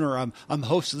an owner. I'm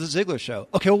host of the Ziglar Show.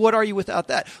 Okay, well, what are you without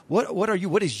that? What are you?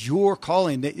 What is your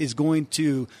calling that is going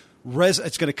to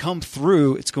it's going to come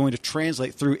through? It's going to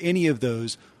translate through any of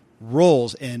those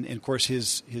roles. And of course,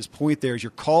 his point there is your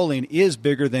calling is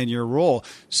bigger than your role.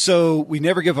 So we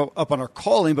never give up on our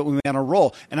calling, but we on our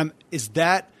role. And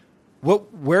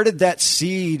where did that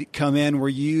seed come in, where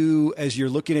you, as you're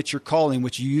looking at your calling,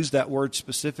 which you use that word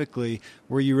specifically,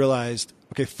 where you realized,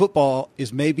 okay, football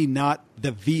is maybe not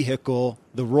the vehicle,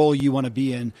 the role you want to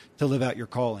be in to live out your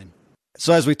calling?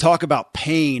 So as we talk about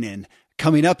pain and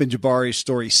coming up in Jabari's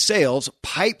story, sales,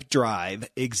 Pipedrive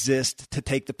exists to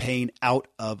take the pain out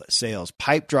of sales.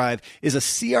 Pipedrive is a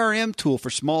CRM tool for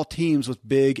small teams with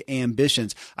big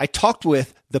ambitions. I talked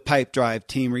with the Pipedrive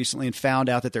team recently and found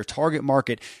out that their target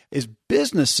market is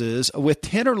businesses with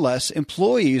 10 or less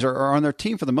employees or on their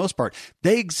team for the most part.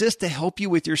 They exist to help you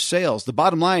with your sales. The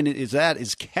bottom line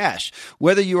is cash.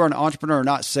 Whether you are an entrepreneur or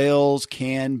not, sales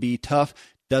can be tough.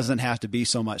 Doesn't have to be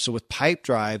so much. So with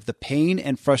Pipedrive, the pain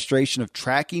and frustration of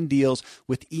tracking deals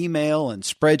with email and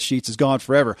spreadsheets is gone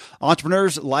forever.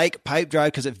 Entrepreneurs like Pipedrive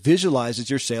because it visualizes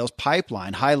your sales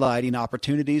pipeline, highlighting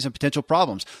opportunities and potential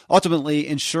problems, ultimately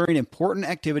ensuring important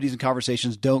activities and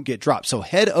conversations don't get dropped. So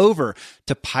head over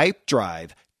to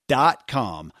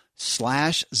pipedrive.com/Ziglar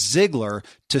pipedrive.com/Ziglar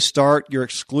to start your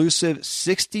exclusive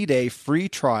 60-day free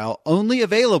trial, only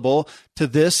available to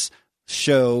this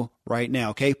show right now.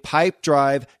 Okay.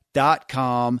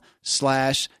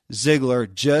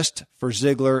 pipedrive.com/Ziglar, just for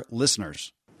Ziglar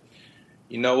listeners.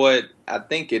 You know what? I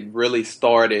think it really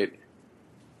started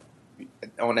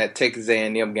on that Texas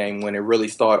A&M game when it really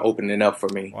started opening up for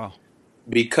me. Wow.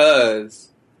 Because,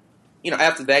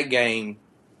 after that game,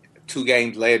 2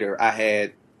 games later, I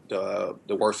had the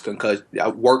worst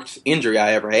injury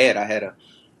I ever had. I had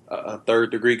a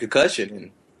 3rd-degree concussion,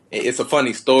 and it's a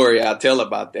funny story I'll tell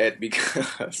about that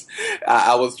because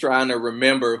I was trying to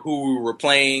remember who we were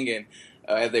playing, and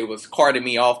as they was carting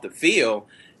me off the field.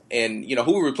 And,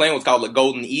 who we were playing was called the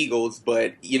Golden Eagles.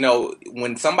 But,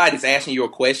 when somebody's asking you a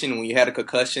question when you had a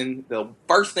concussion, the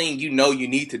first thing you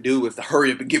need to do is to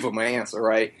hurry up and give them an answer,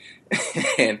 right?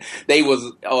 And I was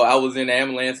in the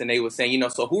ambulance and they were saying,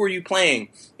 so who are you playing?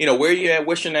 Where are you at?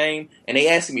 What's your name? And they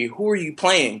asked me, who are you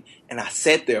playing? And I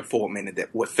sat there for a minute,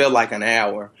 what felt like an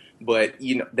hour. But,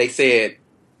 I said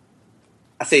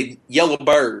Yellow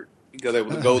Bird because it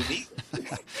was a Golden Eagle.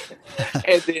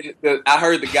 And then I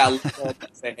heard the guy look up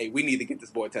and say, hey, we need to get this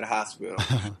boy to the hospital.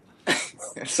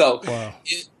 So wow.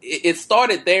 It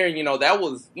started there, and that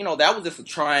was just a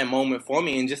trying moment for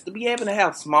me, and just to be able to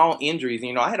have small injuries.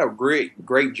 I had a great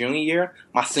junior year.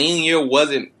 My senior year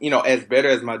wasn't as better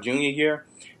as my junior year,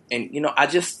 and I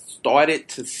just started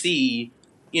to see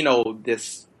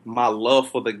my love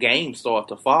for the game start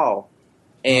to fall,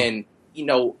 and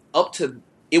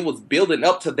it was building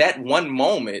up to that one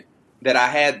moment that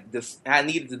I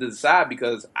needed to decide,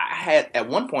 because at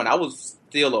one point I was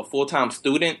still a full-time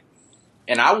student,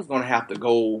 and I was going to have to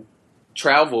go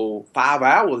travel 5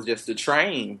 hours just to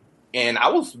train, and I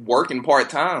was working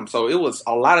part-time, so it was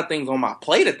a lot of things on my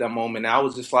plate at that moment. And I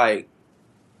was just like,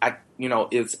 I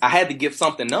had to give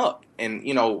something up, and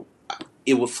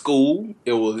it was school,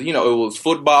 it was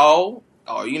football.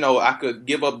 I could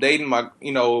give up dating my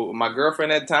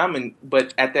girlfriend at the time,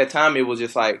 but at that time it was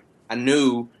just like I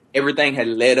knew everything had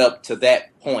led up to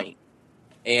that point,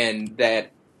 and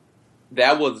that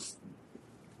was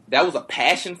a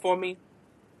passion for me,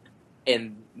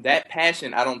 and that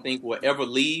passion I don't think will ever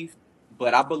leave.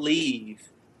 But I believe,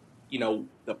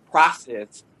 the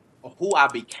process of who I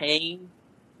became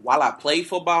while I played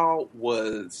football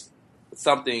was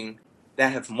something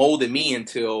that has molded me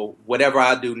into whatever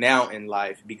I do now in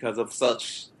life, because of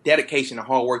such dedication and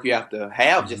hard work you have to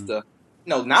have just to,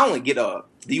 not only get a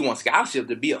D1 scholarship,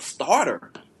 to be a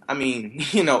starter. I mean,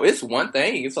 it's one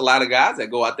thing. It's a lot of guys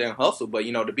that go out there and hustle, but,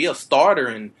 to be a starter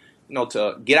and,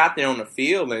 to get out there on the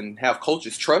field and have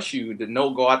coaches trust you to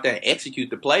go out there and execute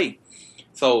the play.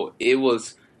 So it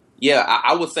was,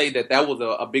 I would say that was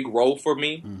a big role for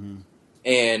me,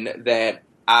 and that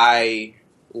I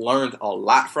learned a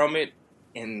lot from it.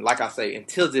 And like I say,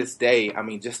 until this day, I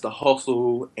mean, just the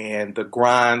hustle and the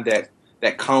grind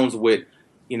that comes with,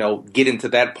 getting to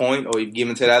that point or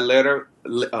getting to that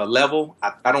level,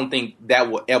 I don't think that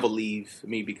will ever leave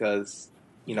me, because,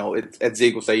 as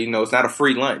Zig will say, it's not a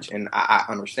free lunch, and I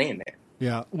understand that.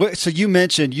 Yeah. So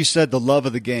you said the love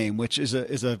of the game, which is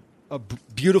a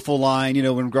beautiful line,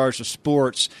 in regards to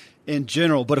sports in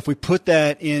general. But if we put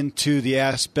that into the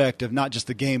aspect of not just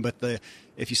the game, but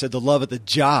if you said the love of the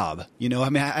job,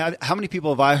 how many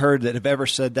people have I heard that have ever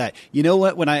said that? You know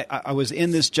what? When I was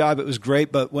in this job, it was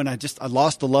great, but when I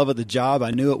lost the love of the job,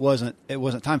 I knew it wasn't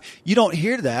time. You don't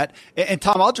hear that. And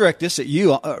Tom, I'll direct this at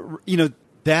you.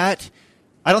 That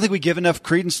I don't think we give enough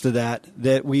credence to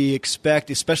that we expect,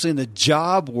 especially in the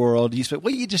job world. You say,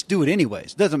 well, you just do it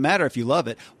anyways. It doesn't matter if you love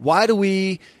it. Why do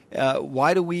we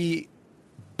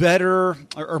better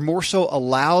or more so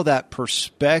allow that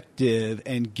perspective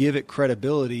and give it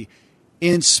credibility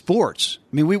in sports?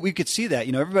 I mean, we could see that.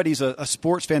 Everybody's a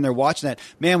sports fan. They're watching that.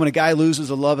 Man, when a guy loses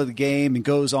the love of the game and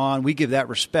goes on, we give that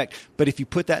respect. But if you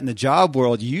put that in the job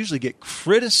world, you usually get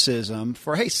criticism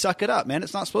for, hey, suck it up, man.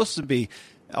 It's not supposed to be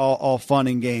all fun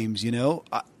and games, and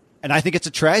I think it's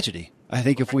a tragedy. I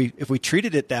think if we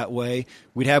treated it that way,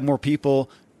 we'd have more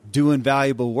people doing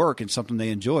valuable work and something they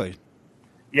enjoyed.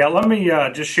 Yeah, let me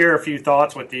just share a few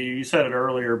thoughts with you. You said it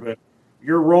earlier, but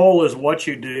your role is what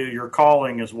you do. Your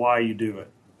calling is why you do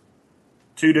it.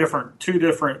 Two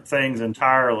different things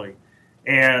entirely.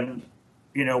 And,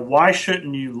 why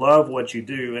shouldn't you love what you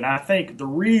do? And I think the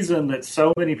reason that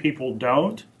so many people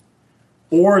don't,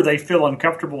 or they feel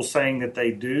uncomfortable saying that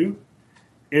they do,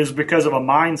 is because of a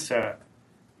mindset.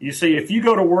 You see, if you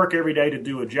go to work every day to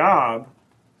do a job,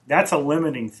 that's a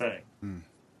limiting thing.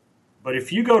 But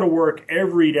if you go to work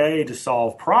every day to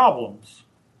solve problems,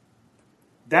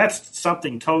 that's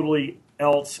something totally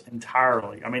else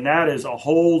entirely. I mean, that is a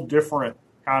whole different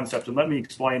concept. And let me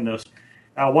explain this.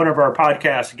 One of our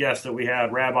podcast guests that we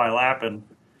had, Rabbi Lappin,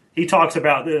 he talks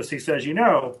about this. He says,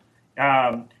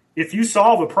 if you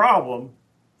solve a problem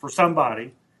for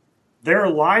somebody, they're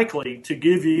likely to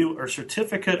give you a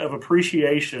certificate of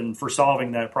appreciation for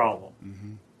solving that problem.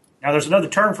 Mm-hmm. Now, there's another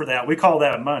term for that. We call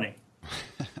that money,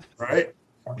 right?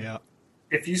 Yeah.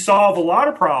 If you solve a lot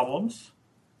of problems,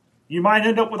 you might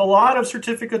end up with a lot of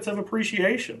certificates of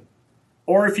appreciation.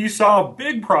 Or if you solve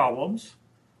big problems,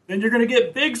 then you're going to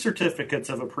get big certificates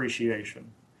of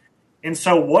appreciation. And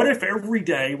so what if every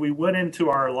day we went into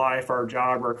our life, our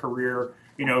job, our career,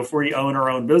 if we own our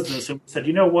own business and said,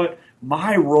 you know what,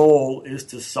 my role is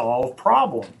to solve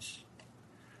problems.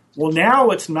 Well, now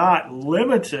it's not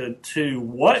limited to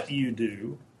what you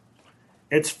do.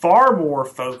 It's far more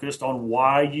focused on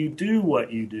why you do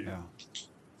what you do. Yeah.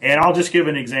 And I'll just give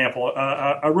an example,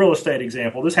 a real estate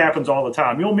example. This happens all the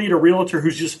time. You'll meet a realtor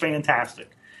who's just fantastic,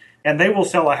 and they will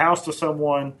sell a house to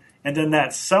someone, and then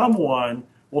that someone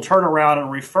will turn around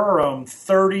and refer them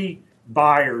 30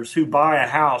 buyers who buy a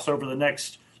house over the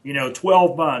next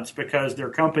 12 months because their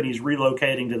company's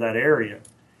relocating to that area.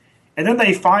 And then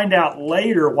they find out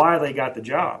later why they got the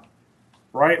job,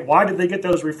 right? Why did they get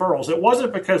those referrals? It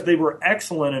wasn't because they were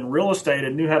excellent in real estate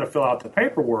and knew how to fill out the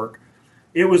paperwork.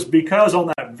 It was because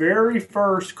on that very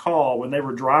first call, when they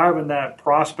were driving that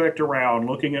prospect around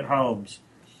looking at homes,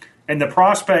 and the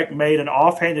prospect made an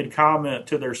offhanded comment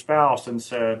to their spouse and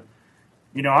said,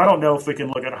 I don't know if we can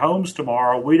look at homes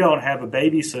tomorrow. We don't have a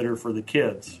babysitter for the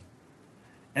kids.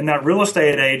 And that real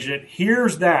estate agent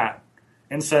hears that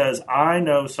and says, I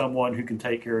know someone who can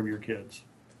take care of your kids.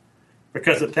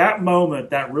 Because at that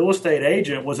moment, that real estate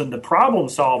agent was in the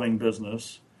problem-solving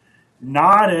business,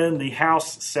 not in the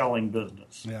house-selling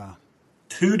business. Yeah.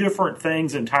 Two different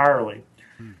things entirely.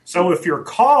 So if your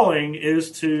calling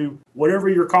is to, whatever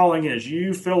your calling is,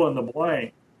 you fill in the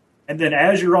blank. And then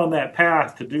as you're on that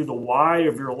path to do the why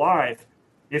of your life,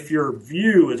 if your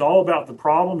view is all about the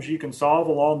problems you can solve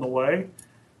along the way,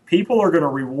 people are going to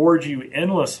reward you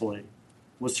endlessly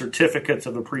with certificates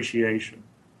of appreciation.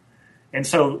 And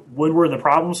so when we're in the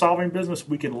problem-solving business,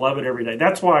 we can love it every day.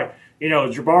 That's why,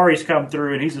 Jabari's come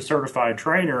through, and he's a certified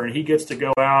trainer, and he gets to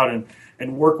go out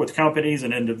and work with companies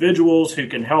and individuals who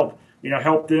can help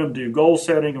them do goal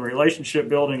setting and relationship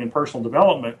building and personal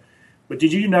development. But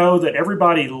did you know that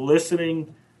everybody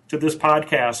listening to this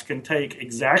podcast can take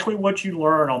exactly what you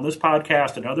learn on this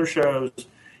podcast and other shows,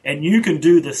 and you can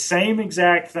do the same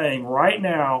exact thing right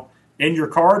now in your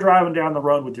car driving down the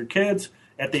road with your kids,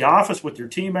 at the office with your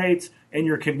teammates, in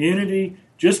your community,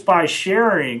 just by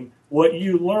sharing what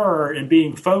you learn and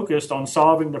being focused on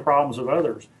solving the problems of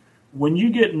others. When you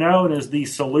get known as the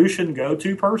solution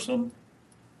go-to person,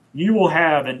 you will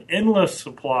have an endless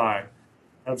supply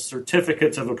of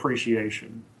certificates of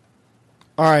appreciation.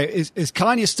 All right. Is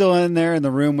Kanya still in there in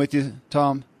the room with you,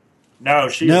 Tom? No,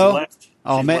 she's left.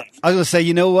 Oh, man. I was going to say,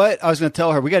 you know what? I was going to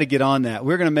tell her, we got to get on that.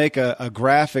 We're going to make a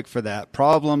graphic for that.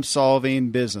 Problem-solving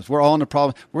business. We're all in the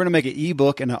problem. We're going to make an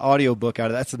ebook and an audio book out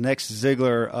of that. That's the next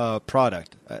Ziglar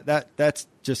product. That's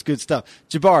just good stuff.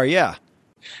 Jabari, yeah.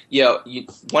 Yeah,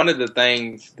 one of the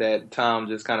things that Tom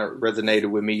just kind of resonated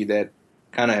with me that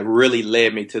kind of really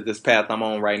led me to this path I'm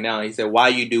on right now. He said, why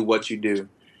you do what you do.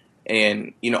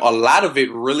 And, a lot of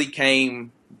it really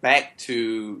came back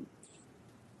to,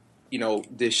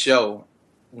 this show.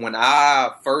 When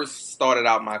I first started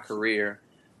out my career,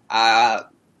 I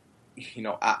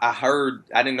heard,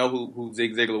 I didn't know who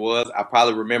Zig Ziglar was. I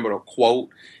probably remembered a quote,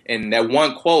 and that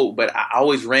one quote, but I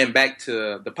always ran back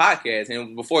to the podcast. And it was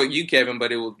before you, Kevin,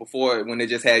 but it was before when they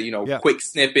just had, quick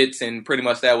snippets, and pretty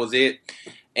much that was it.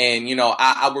 And,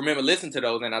 I remember listening to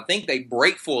those, and I think they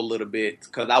break for a little bit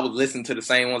because I was listening to the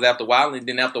same ones after a while. And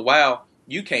then after a while,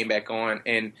 you came back on,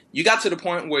 and you got to the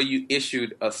point where you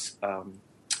issued a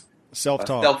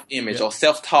self-talk, self-image, or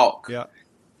self-talk. Yeah.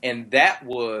 And that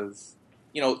was,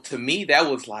 to me, that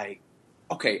was like,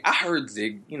 okay, I heard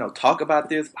Zig, talk about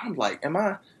this. I'm like, am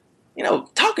I,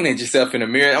 talking at yourself in the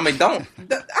mirror? I mean,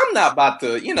 I'm not about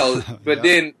to, but yeah.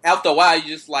 Then after a while,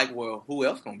 you're just like, well, who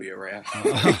else gonna be around?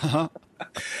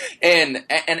 And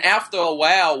after a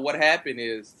while, what happened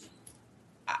is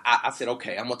I said,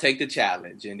 okay, I'm going to take the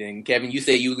challenge. And then, Kevin, you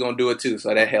said you was going to do it too,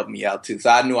 so that helped me out too. So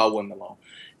I knew I wasn't alone.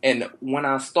 And when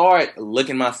I started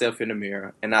looking myself in the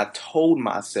mirror and I told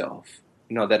myself,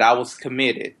 that I was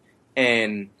committed,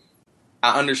 and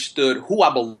I understood who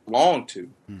I belonged to,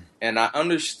 and I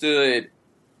understood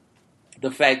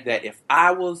the fact that if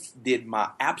I did my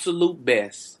absolute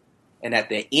best, and at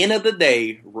the end of the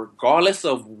day, regardless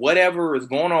of whatever is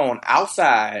going on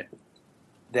outside,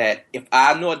 that if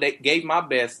I know they gave my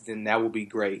best, then that would be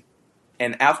great.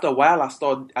 And after a while,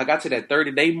 I got to that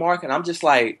 30-day mark, and I'm just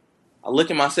like, I look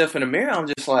at myself in the mirror, I'm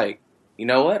just like, you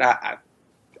know what,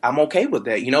 I'm okay with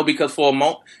that, because for a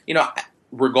moment,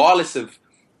 regardless of,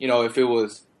 if it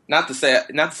was not to say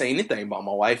anything about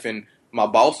my wife and my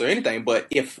boss or anything, but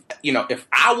if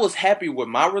I was happy with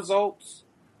my results,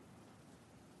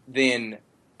 then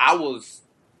I was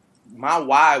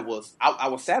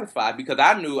satisfied, because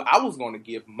I knew I was going to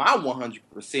give my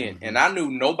 100%, and I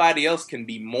knew nobody else can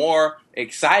be more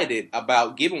excited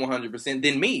about giving 100%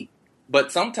 than me.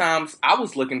 But sometimes I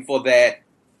was looking for that,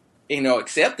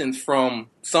 acceptance from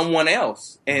someone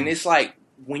else. And it's like,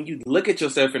 when you look at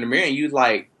yourself in the mirror and you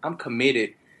like, I'm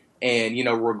committed. And,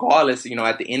 regardless,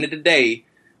 at the end of the day,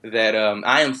 that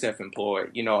I am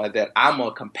self-employed, that I'm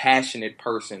a compassionate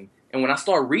person. And when I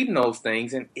start reading those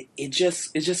things, and it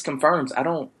just confirms I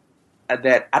don't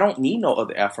need no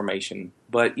other affirmation.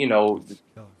 But, the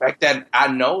fact that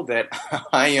I know that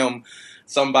I am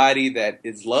somebody that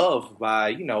is loved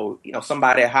by,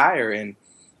 somebody higher. And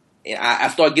I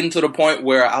started getting to the point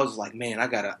where I was like, man, I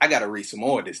gotta read some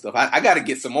more of this stuff. I gotta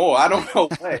get some more. I don't know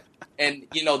what. And,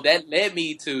 that led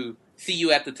me to See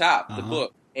You at the Top, the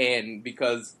book. And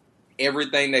because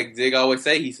everything that Zig always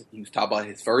say, he was talking about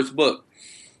his first book.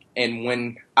 And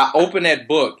when I open that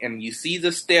book and you see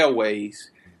the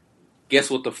stairways, guess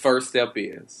what the first step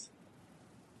is?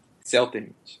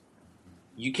 Self-image.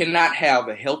 You cannot have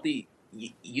a healthy,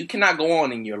 you cannot go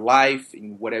on in your life,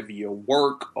 in whatever your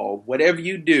work or whatever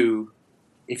you do,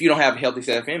 if you don't have a healthy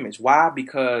self-image. Why?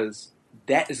 Because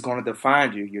that is going to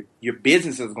define you. Your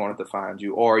business is going to define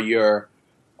you, or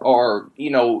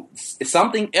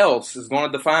something else is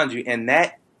going to define you. And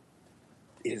that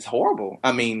is horrible.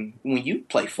 I mean, when you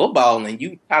play football and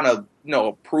you kind of,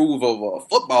 approve of a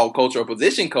football coach or a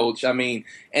position coach, I mean,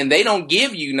 and they don't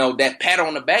give you, that pat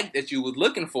on the back that you was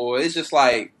looking for, it's just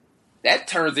like, that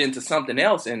turns into something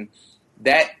else. And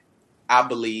that, I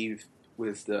believe,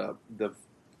 was the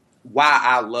why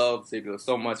I love Ziglar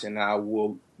so much, and I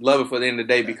will love it for the end of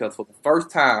the day, because for the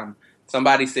first time,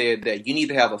 somebody said that you need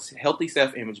to have a healthy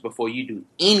self-image before you do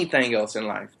anything else in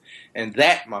life. And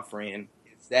that, my friend,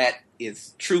 that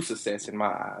is true success in my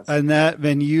eyes.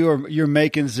 And you're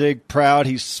making Zig proud.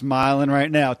 He's smiling right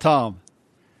now. Tom.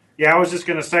 Yeah, I was just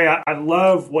going to say, I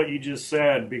love what you just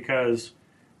said, because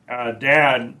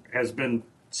Dad has been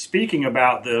speaking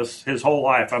about this his whole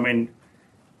life. I mean,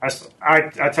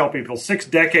 I tell people 6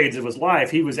 decades of his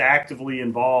life, he was actively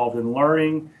involved in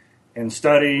learning and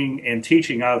studying and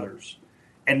teaching others.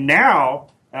 And now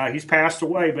he's passed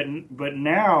away, but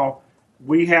now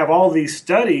we have all these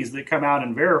studies that come out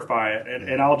and verify it.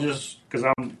 And I'll just, because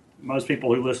most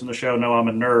people who listen to the show know I'm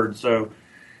a nerd. So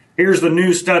here's the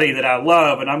new study that I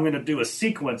love, and I'm going to do a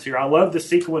sequence here. I love the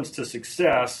sequence to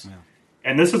success. Yeah.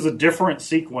 And this is a different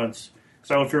sequence.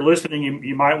 So if you're listening,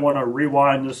 you might want to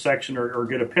rewind this section or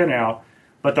get a pen out.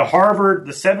 But the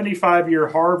 75-year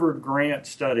Harvard grant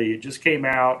study, it just came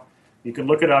out. You can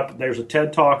look it up. There's a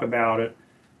TED Talk about it.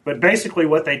 But basically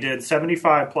what they did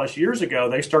 75 plus years ago,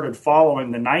 they started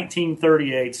following the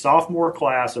 1938 sophomore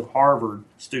class of Harvard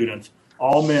students,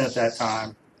 all men at that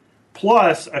time,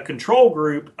 plus a control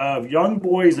group of young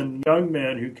boys and young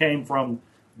men who came from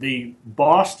the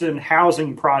Boston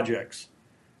housing projects,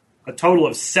 a total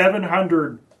of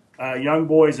 700 young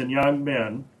boys and young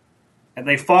men, and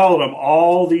they followed them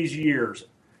all these years.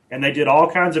 And they did all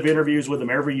kinds of interviews with them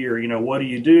every year. What do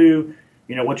you do?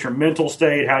 What's your mental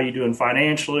state? How are you doing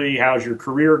financially? How's your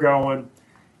career going?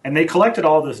 And they collected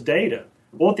all this data.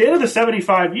 Well, at the end of the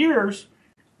 75 years,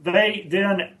 they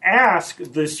then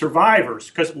asked the survivors,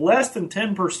 because less than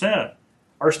 10%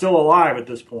 are still alive at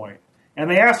this point. And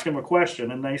they asked them a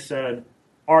question, and they said,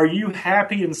 are you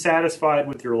happy and satisfied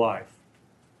with your life?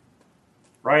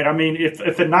 Right? I mean, if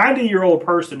a 90-year-old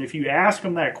person, if you ask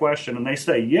them that question and they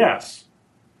say yes,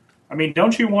 I mean,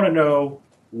 don't you want to know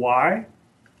why?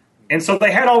 And so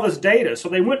they had all this data. So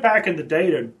they went back in the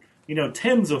data,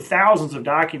 tens of thousands of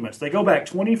documents. They go back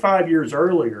 25 years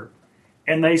earlier,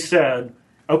 and they said,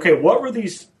 okay, what were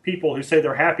these people who say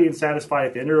they're happy and satisfied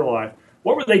at the end of their life,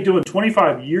 what were they doing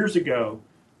 25 years ago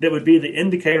that would be the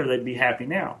indicator they'd be happy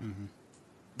now? Mm-hmm.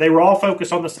 They were all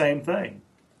focused on the same thing.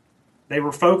 They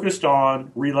were focused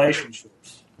on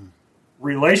relationships.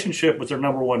 Relationship was their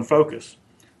number one focus.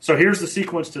 So here's the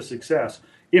sequence to success.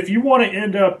 If you want to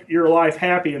end up your life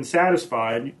happy and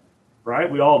satisfied, right?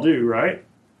 We all do, right?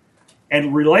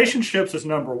 And relationships is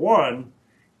number one.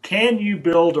 Can you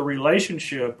build a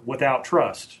relationship without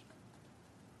trust?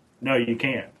 No, you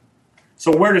can't.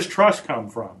 So where does trust come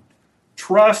from?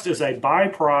 Trust is a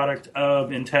byproduct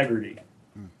of integrity.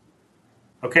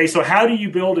 Okay, so how do you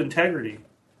build integrity?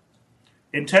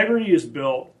 Integrity is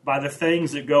built by the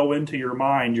things that go into your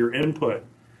mind, your input.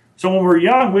 So when we're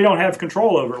young, we don't have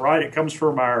control over it, right? It comes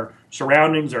from our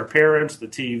surroundings, our parents, the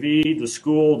TV, the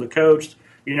school, the coach,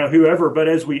 whoever. But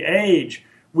as we age,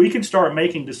 we can start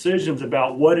making decisions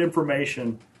about what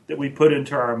information that we put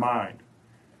into our mind.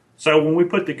 So when we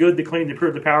put the good, the clean, the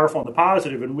pure, the powerful, and the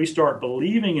positive, and we start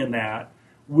believing in that,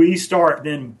 we start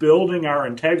then building our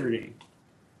integrity.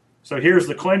 So here's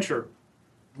the clincher.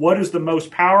 What is the most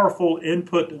powerful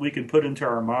input that we can put into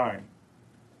our mind?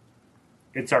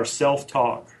 It's our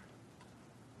self-talk.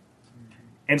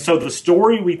 And so the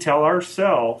story we tell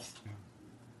ourselves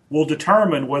will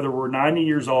determine whether we're 90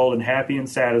 years old and happy and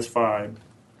satisfied,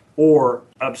 or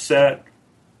upset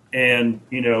and,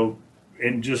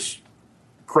 and just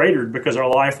cratered because our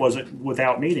life wasn't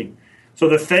without meaning. So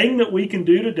the thing that we can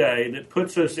do today that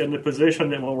puts us in the position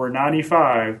that when we're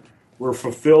 95, we're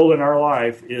fulfilled in our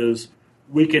life is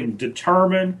we can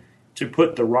determine to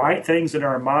put the right things in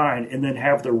our mind and then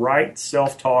have the right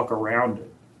self-talk around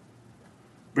it.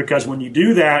 Because when you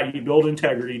do that, you build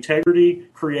integrity. Integrity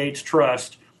creates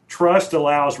trust. Trust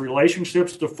allows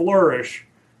relationships to flourish.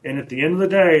 And at the end of the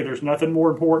day, there's nothing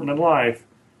more important in life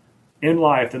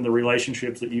than the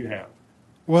relationships that you have.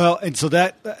 Well, and so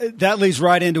that leads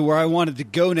right into where I wanted to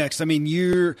go next. I mean,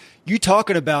 you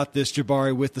talking about this,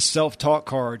 Jabari, with the self-talk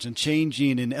cards and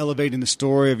changing and elevating the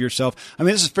story of yourself. I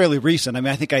mean, this is fairly recent. I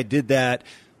mean, I think I did that,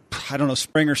 I don't know,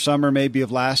 spring or summer maybe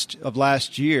of last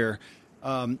year.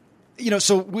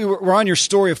 So we're on your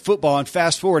story of football, and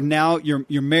fast forward now, you're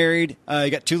married. You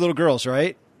got 2 little girls,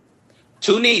 right?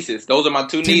 2 nieces. Those are my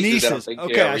 2 nieces.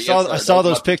 Okay, I saw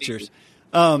those pictures.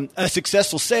 A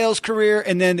successful sales career,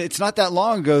 and then it's not that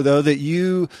long ago, though, that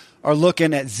you are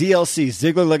looking at ZLC,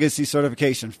 Ziglar Legacy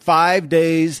Certification, 5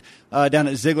 days down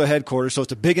at Ziglar headquarters. So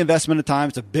it's a big investment of time.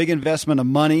 It's a big investment of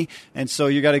money. And so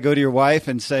you got to go to your wife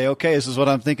and say, okay, this is what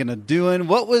I'm thinking of doing.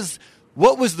 What was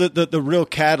the real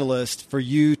catalyst for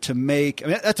you to make? I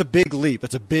mean, that's a big leap.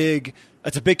 That's a big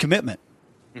commitment.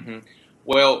 Mm-hmm.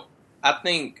 Well, I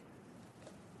think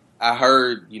I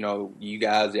heard, you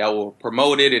guys, y'all were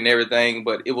promoted and everything,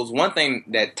 but it was one thing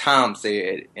that Tom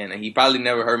said, and he probably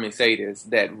never heard me say this,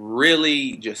 that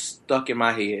really just stuck in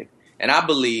my head. And I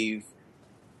believe,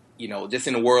 just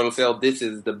in the world of sales, this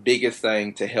is the biggest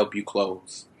thing to help you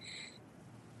close.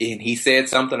 And he said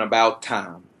something about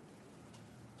time.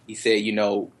 He said,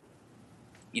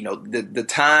 the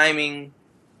timing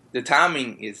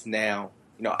is now.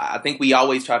 I think we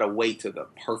always try to wait to the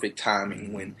perfect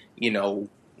timing when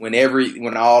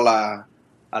when all our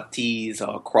T's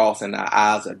are crossed and our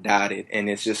I's are dotted. And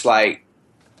it's just like,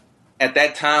 at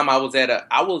that time I was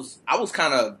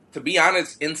kind of, to be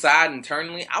honest, inside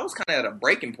internally, I was kind of at a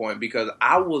breaking point because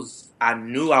I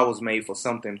knew I was made for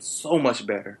something so much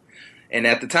better. And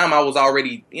at the time I was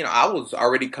already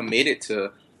committed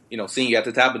to, seeing you at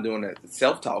the top and doing the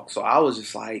self-talk. So I was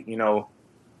just like,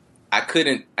 I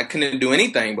couldn't do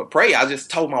anything but pray. I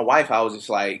just told my wife, I was just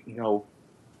like,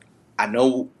 I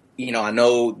know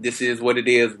this is what it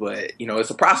is, but, it's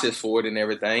a process for it and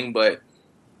everything. But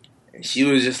she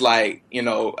was just like,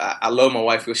 I love my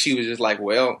wife because she was just like,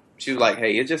 well, she was like,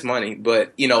 hey, it's just money.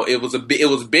 But, it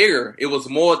was bigger. It was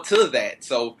more to that.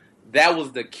 So that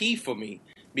was the key for me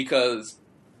because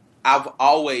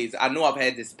I know I've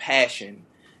had this passion,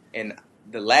 and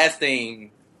the last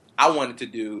thing I wanted to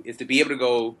do is to be able to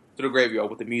go to the graveyard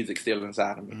with the music still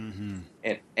inside of me.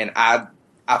 Mm-hmm. And I've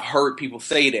heard people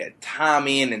say that time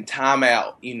in and time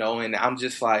out, and I'm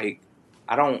just like,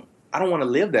 I don't want to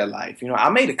live that life. I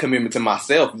made a commitment to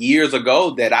myself years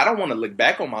ago that I don't want to look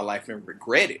back on my life and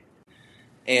regret it.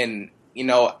 And,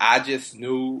 I just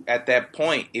knew at that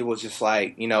point, it was just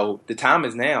like, the time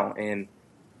is now. And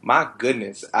my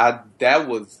goodness, that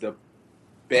was the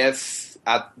best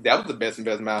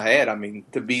investment I had. I mean,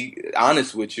 to be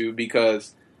honest with you,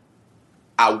 because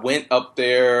I went up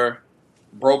there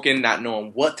broken, not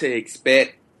knowing what to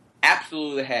expect,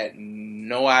 absolutely had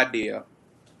no idea.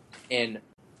 And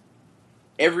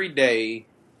every day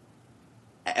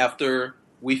after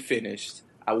we finished,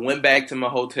 I went back to my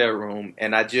hotel room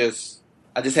and I just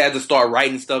had to start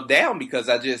writing stuff down because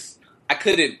I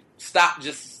couldn't stop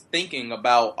just thinking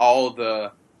about all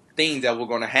the things that were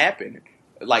going to happen,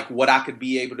 like what I could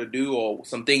be able to do or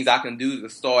some things I can do to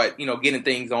start, getting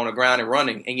things on the ground and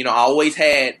running. And,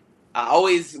 I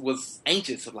always was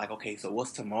anxious of like, okay, so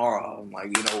what's tomorrow? I'm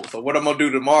like, so what I'm going to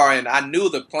do tomorrow? And I knew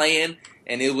the plan,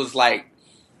 and it was like,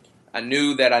 I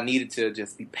knew that I needed to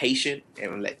just be patient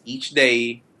and let each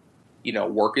day,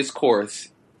 work its course.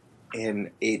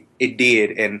 And it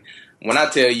did. And when I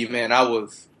tell you, man,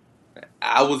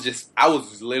 I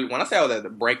was literally, when I say I was at the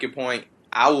breaking point,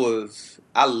 I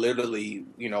literally,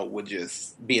 would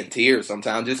just be in tears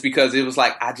sometimes, just because it was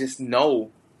like, I just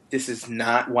know this is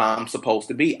not where I'm supposed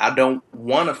to be. I don't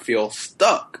want to feel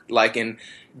stuck. Like,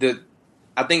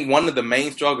 I think one of the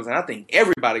main struggles, and I think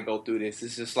everybody go through this,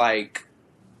 is just like,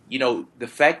 the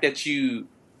fact that you're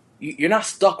not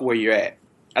stuck where you're at.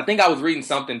 I think I was reading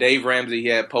something Dave Ramsey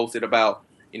had posted about,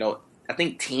 I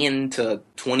think 10 to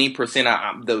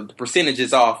 20%, the percentage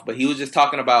is off, but he was just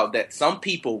talking about that some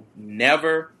people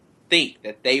never think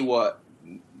that they would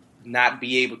not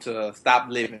be able to stop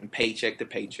living paycheck to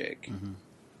paycheck. Mm-hmm.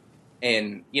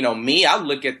 And, me, I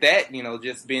look at that,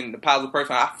 just being the positive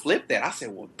person, I flipped that. I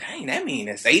said, well, dang, that means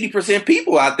there's 80%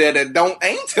 people out there that don't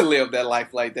aim to live that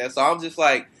life like that. So I'm just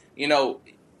like,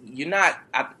 you're not,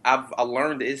 I've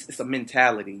learned it's a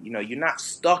mentality. You're not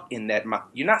stuck in that.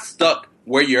 You're not stuck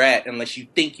where you're at unless you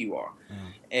think you are.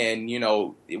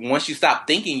 Mm. And, once you stop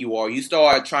thinking you are, you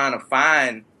start trying to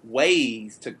find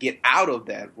ways to get out of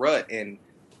that rut. And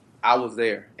I was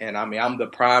there. And, I'm the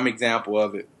prime example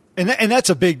of it. And that's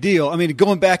a big deal. I mean,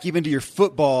 going back even to your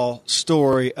football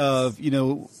story of,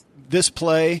 this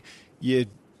play, you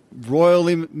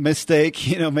royally make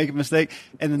a mistake.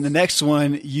 And then the next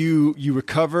one, you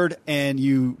recovered and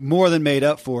you more than made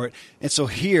up for it. And so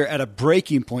here at a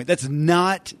breaking point, that's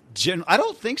not I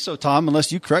don't think so, Tom,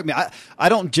 unless you correct me. I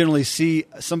don't generally see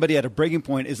somebody at a breaking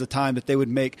point as the time that they would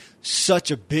make such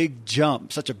a big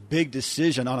jump, such a big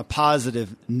decision on a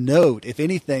positive note. If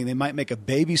anything, they might make a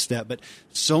baby step, but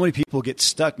so many people get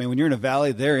stuck, man. When you're in a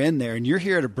valley, they're in there, and you're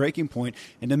here at a breaking point,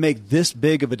 and to make this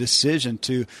big of a decision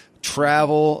to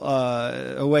travel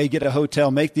away, get a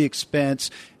hotel, make the expense,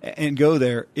 and go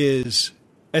there that's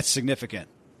significant.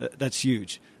 That's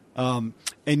huge.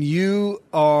 And you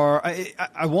are,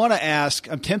 I want to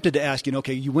ask, I'm tempted to ask,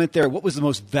 okay, you went there. What was the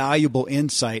most valuable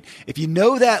insight? If you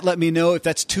know that, let me know. If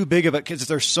that's too big of it, because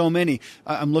there's so many,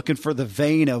 I'm looking for the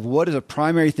vein of what is a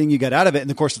primary thing you got out of it. And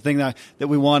of course, the thing that I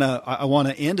want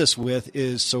to end us with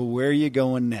is, so where are you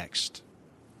going next?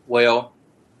 Well,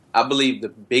 I believe the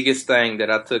biggest thing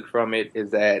that I took from it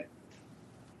is that,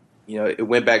 it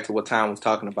went back to what Tom was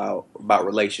talking about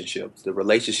relationships, the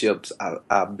relationships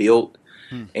I built.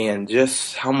 And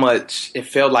just how much it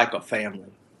felt like a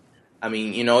family. I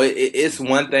mean, it's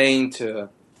one thing to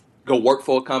go work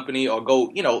for a company or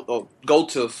go, or go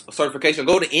to a certification,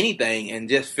 go to anything and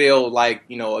just feel like,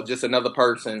 just another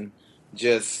person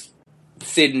just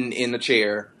sitting in a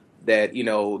chair that,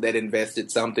 that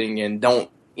invested something and don't,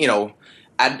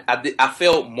 I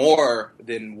felt more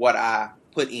than what I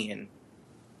put in.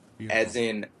 Beautiful. As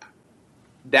in,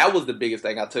 that was the biggest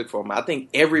thing I took from it. I think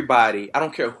everybody, I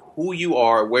don't care who you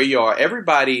are, where you are,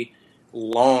 everybody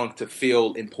longs to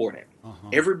feel important. Uh-huh.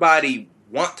 Everybody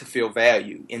want to feel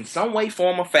valued. In some way,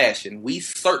 form, or fashion, we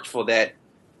search for that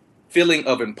feeling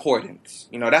of importance.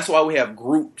 That's why we have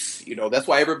groups. That's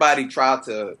why everybody tries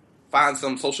to find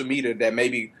some social media that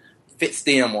maybe fits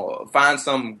them, or find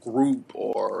some group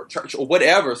or church or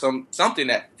whatever, something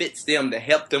that fits them to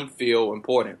help them feel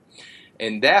important.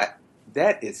 And that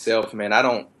itself, man, I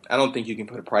don't think you can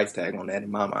put a price tag on that in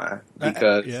my mind,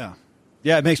 because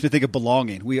yeah, it makes me think of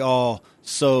belonging. We all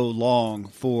so long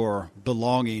for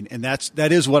belonging, and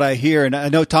that is what I hear. And I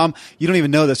know, Tom, you don't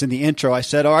even know this. In the intro, I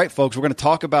said, all right, folks, we're going to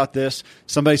talk about this,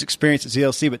 somebody's experience at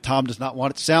ZLC, but Tom does not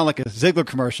want it to sound like a Ziglar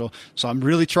commercial, so I'm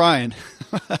really trying.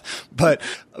 but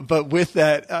with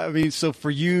that, I mean, so for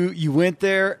you went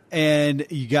there and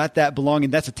you got that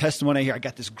belonging. That's a testimony I hear. I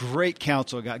got this great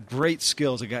counsel, I got great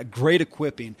skills, I got great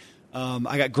equipping.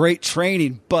 I got great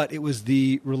training, but it was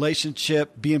the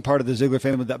relationship, being part of the Ziglar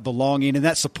family, that belonging and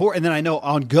that support. And then I know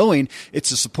ongoing, it's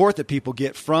the support that people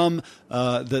get from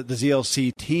the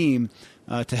ZLC team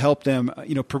to help them,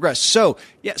 progress. So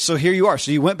so here you are.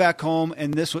 So you went back home,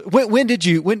 and this when did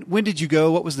you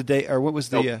go? What was the day, or what was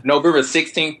the November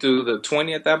 16th through the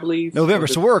 20th, I believe. November.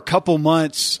 So we're a couple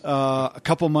months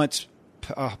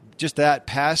just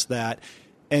past that.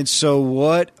 And so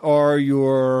what are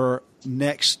your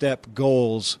next step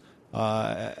goals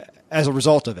as a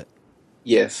result of it?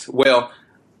 Yes. Well,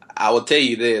 I will tell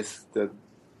you this.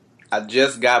 I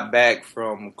just got back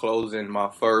from closing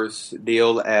my first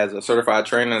deal as a certified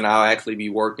trainer, and I'll actually be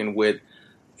working with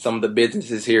some of the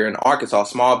businesses here in Arkansas,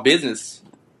 small business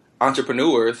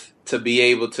entrepreneurs, to be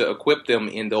able to equip them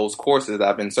in those courses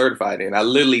I've been certified in. I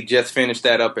literally just finished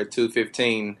that up at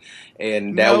 2:15,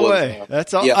 and that no was way.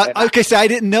 That's all. Yeah, okay, so I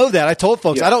didn't know that. I told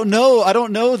folks I don't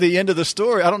know the end of the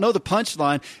story. I don't know the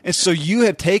punchline. And so you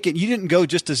didn't go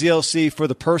just to ZLC for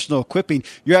the personal equipping.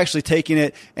 You're actually taking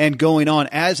it and going on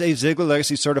as a Ziglar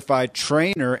Legacy certified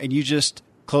trainer, and you just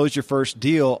close your first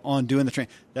deal on doing the training.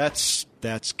 That's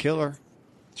killer.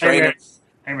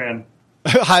 Amen.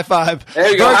 High five.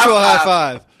 There you go. Virtual high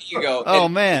five. There you go. Oh,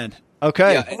 man.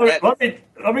 Okay. Yeah,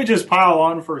 Let me just pile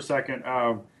on for a second.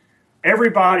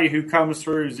 Everybody who comes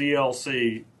through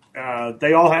ZLC,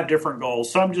 they all have different goals.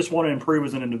 Some just want to improve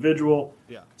as an individual.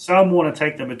 Yeah. Some want to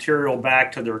take the material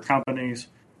back to their companies.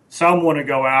 Some want to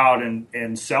go out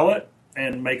and sell it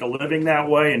and make a living that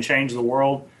way and change the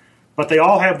world. But they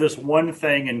all have this one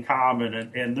thing in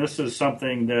common, and this is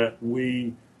something that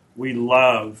we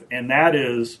love, and that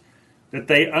is that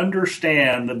they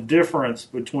understand the difference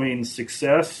between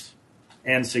success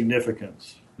and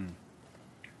significance.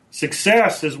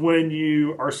 Success is when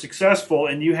you are successful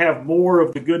and you have more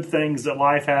of the good things that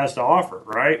life has to offer,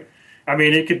 right? I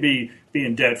mean, it could be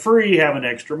being debt-free, having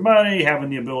extra money, having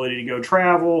the ability to go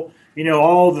travel,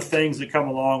 all the things that come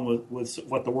along with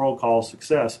what the world calls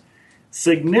success.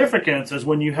 Significance is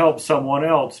when you help someone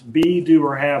else be, do,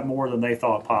 or have more than they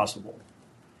thought possible.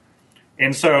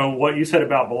 And so what you said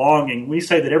about belonging, we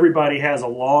say that everybody has a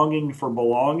longing for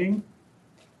belonging,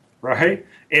 right?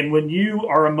 And when you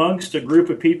are amongst a group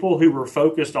of people who are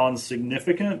focused on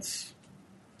significance,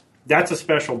 that's a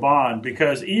special bond,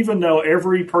 because even though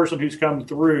every person who's come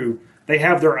through, they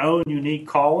have their own unique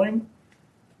calling,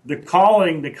 the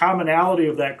commonality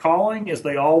of that calling is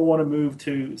they all want to move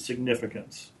to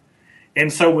significance.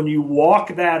 And so when you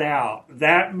walk that out,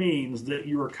 that means that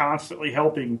you are constantly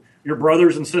helping your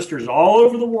brothers and sisters all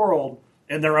over the world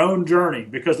in their own journey,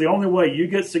 because the only way you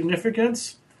get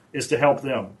significance is to help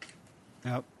them.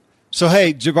 Yep. So,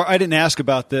 hey, Jabbar, I didn't ask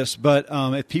about this, but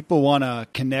if people want to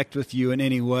connect with you in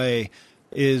any way,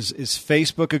 is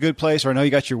Facebook a good place? Or I know you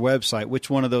got your website. Which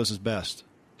one of those is best?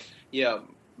 Yeah,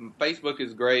 Facebook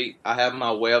is great. I have my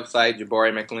website,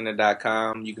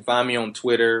 JabariMcLennan.com. You can find me on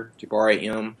Twitter, Jabari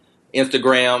M.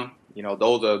 Instagram,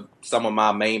 those are some of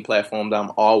my main platforms I'm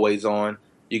always on.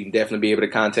 You can definitely be able to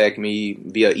contact me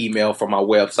via email from my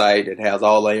website. It has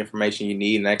all the information you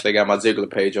need, and actually I got my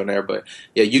Ziglar page on there. But,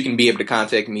 yeah, you can be able to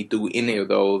contact me through any of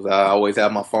those. I always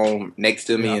have my phone next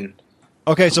to me. Yeah. And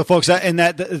okay, so, folks,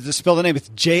 to spell the name, it's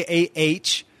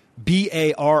Jahbari,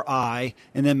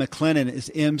 and then McLennan is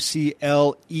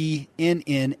McLennan,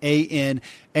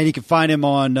 and you can find him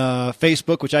on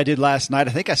Facebook, which I did last night.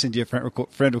 I think I sent you a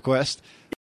friend request.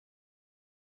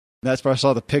 That's where I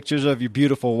saw the pictures of your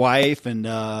beautiful wife and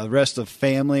the rest of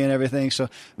family and everything. So,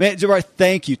 man, Jabari,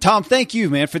 thank you. Tom, thank you,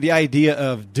 man, for the idea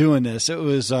of doing this. It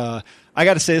was I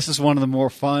got to say, this is one of the more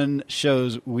fun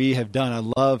shows we have done. I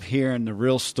love hearing the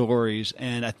real stories,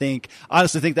 and I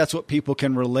honestly think that's what people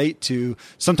can relate to,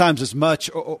 sometimes as much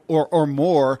or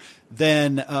more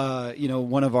than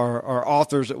one of our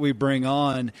authors that we bring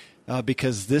on,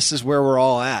 because this is where we're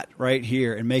all at right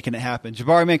here and making it happen.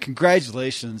 Jabari, man,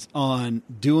 congratulations on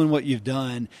doing what you've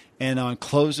done and on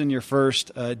closing your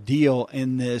first deal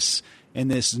in this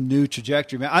new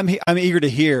trajectory. Man, I'm eager to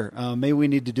hear. Maybe we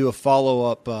need to do a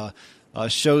follow-up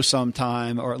show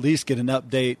sometime, or at least get an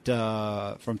update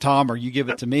from Tom, or you give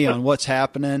it to me on what's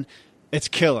happening. It's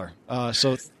killer.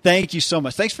 So thank you so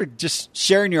much. Thanks for just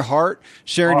sharing your heart,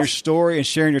 sharing your story, and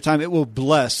sharing your time. It will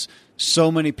bless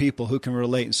so many people who can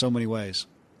relate in so many ways.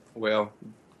 Well,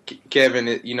 Kevin,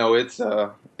 it's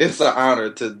an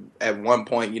honor to at one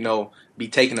point, be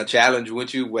taking a challenge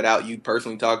with you without you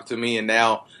personally talking to me, and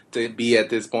now to be at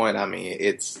this point, I mean,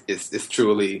 it's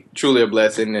truly a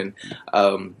blessing, and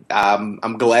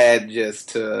I'm glad just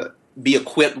to be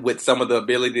equipped with some of the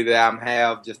ability that I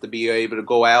have, just to be able to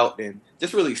go out and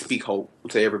just really speak hope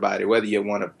to everybody, whether you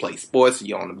want to play sports, or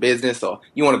you own a business, or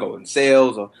you want to go in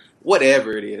sales, or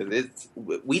whatever it is.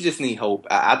 We just need hope.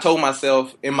 I told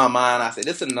myself in my mind, I said,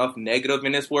 there's enough negative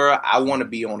in this world. I want to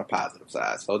be on the positive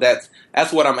side. So that's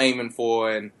what I'm aiming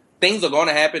for. And things are going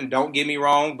to happen. Don't get me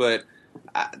wrong, but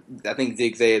I think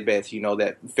Zig said best,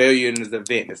 that failure is an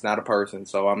event. It's not a person.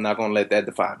 So I'm not going to let that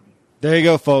define me. There you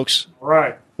go, folks. All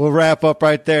right. We'll wrap up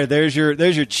right there. There's your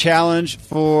challenge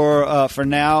for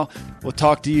now. We'll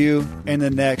talk to you in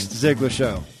the next Ziglar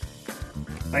Show.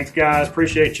 Thanks, guys.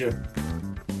 Appreciate you.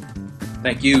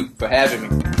 Thank you for having me.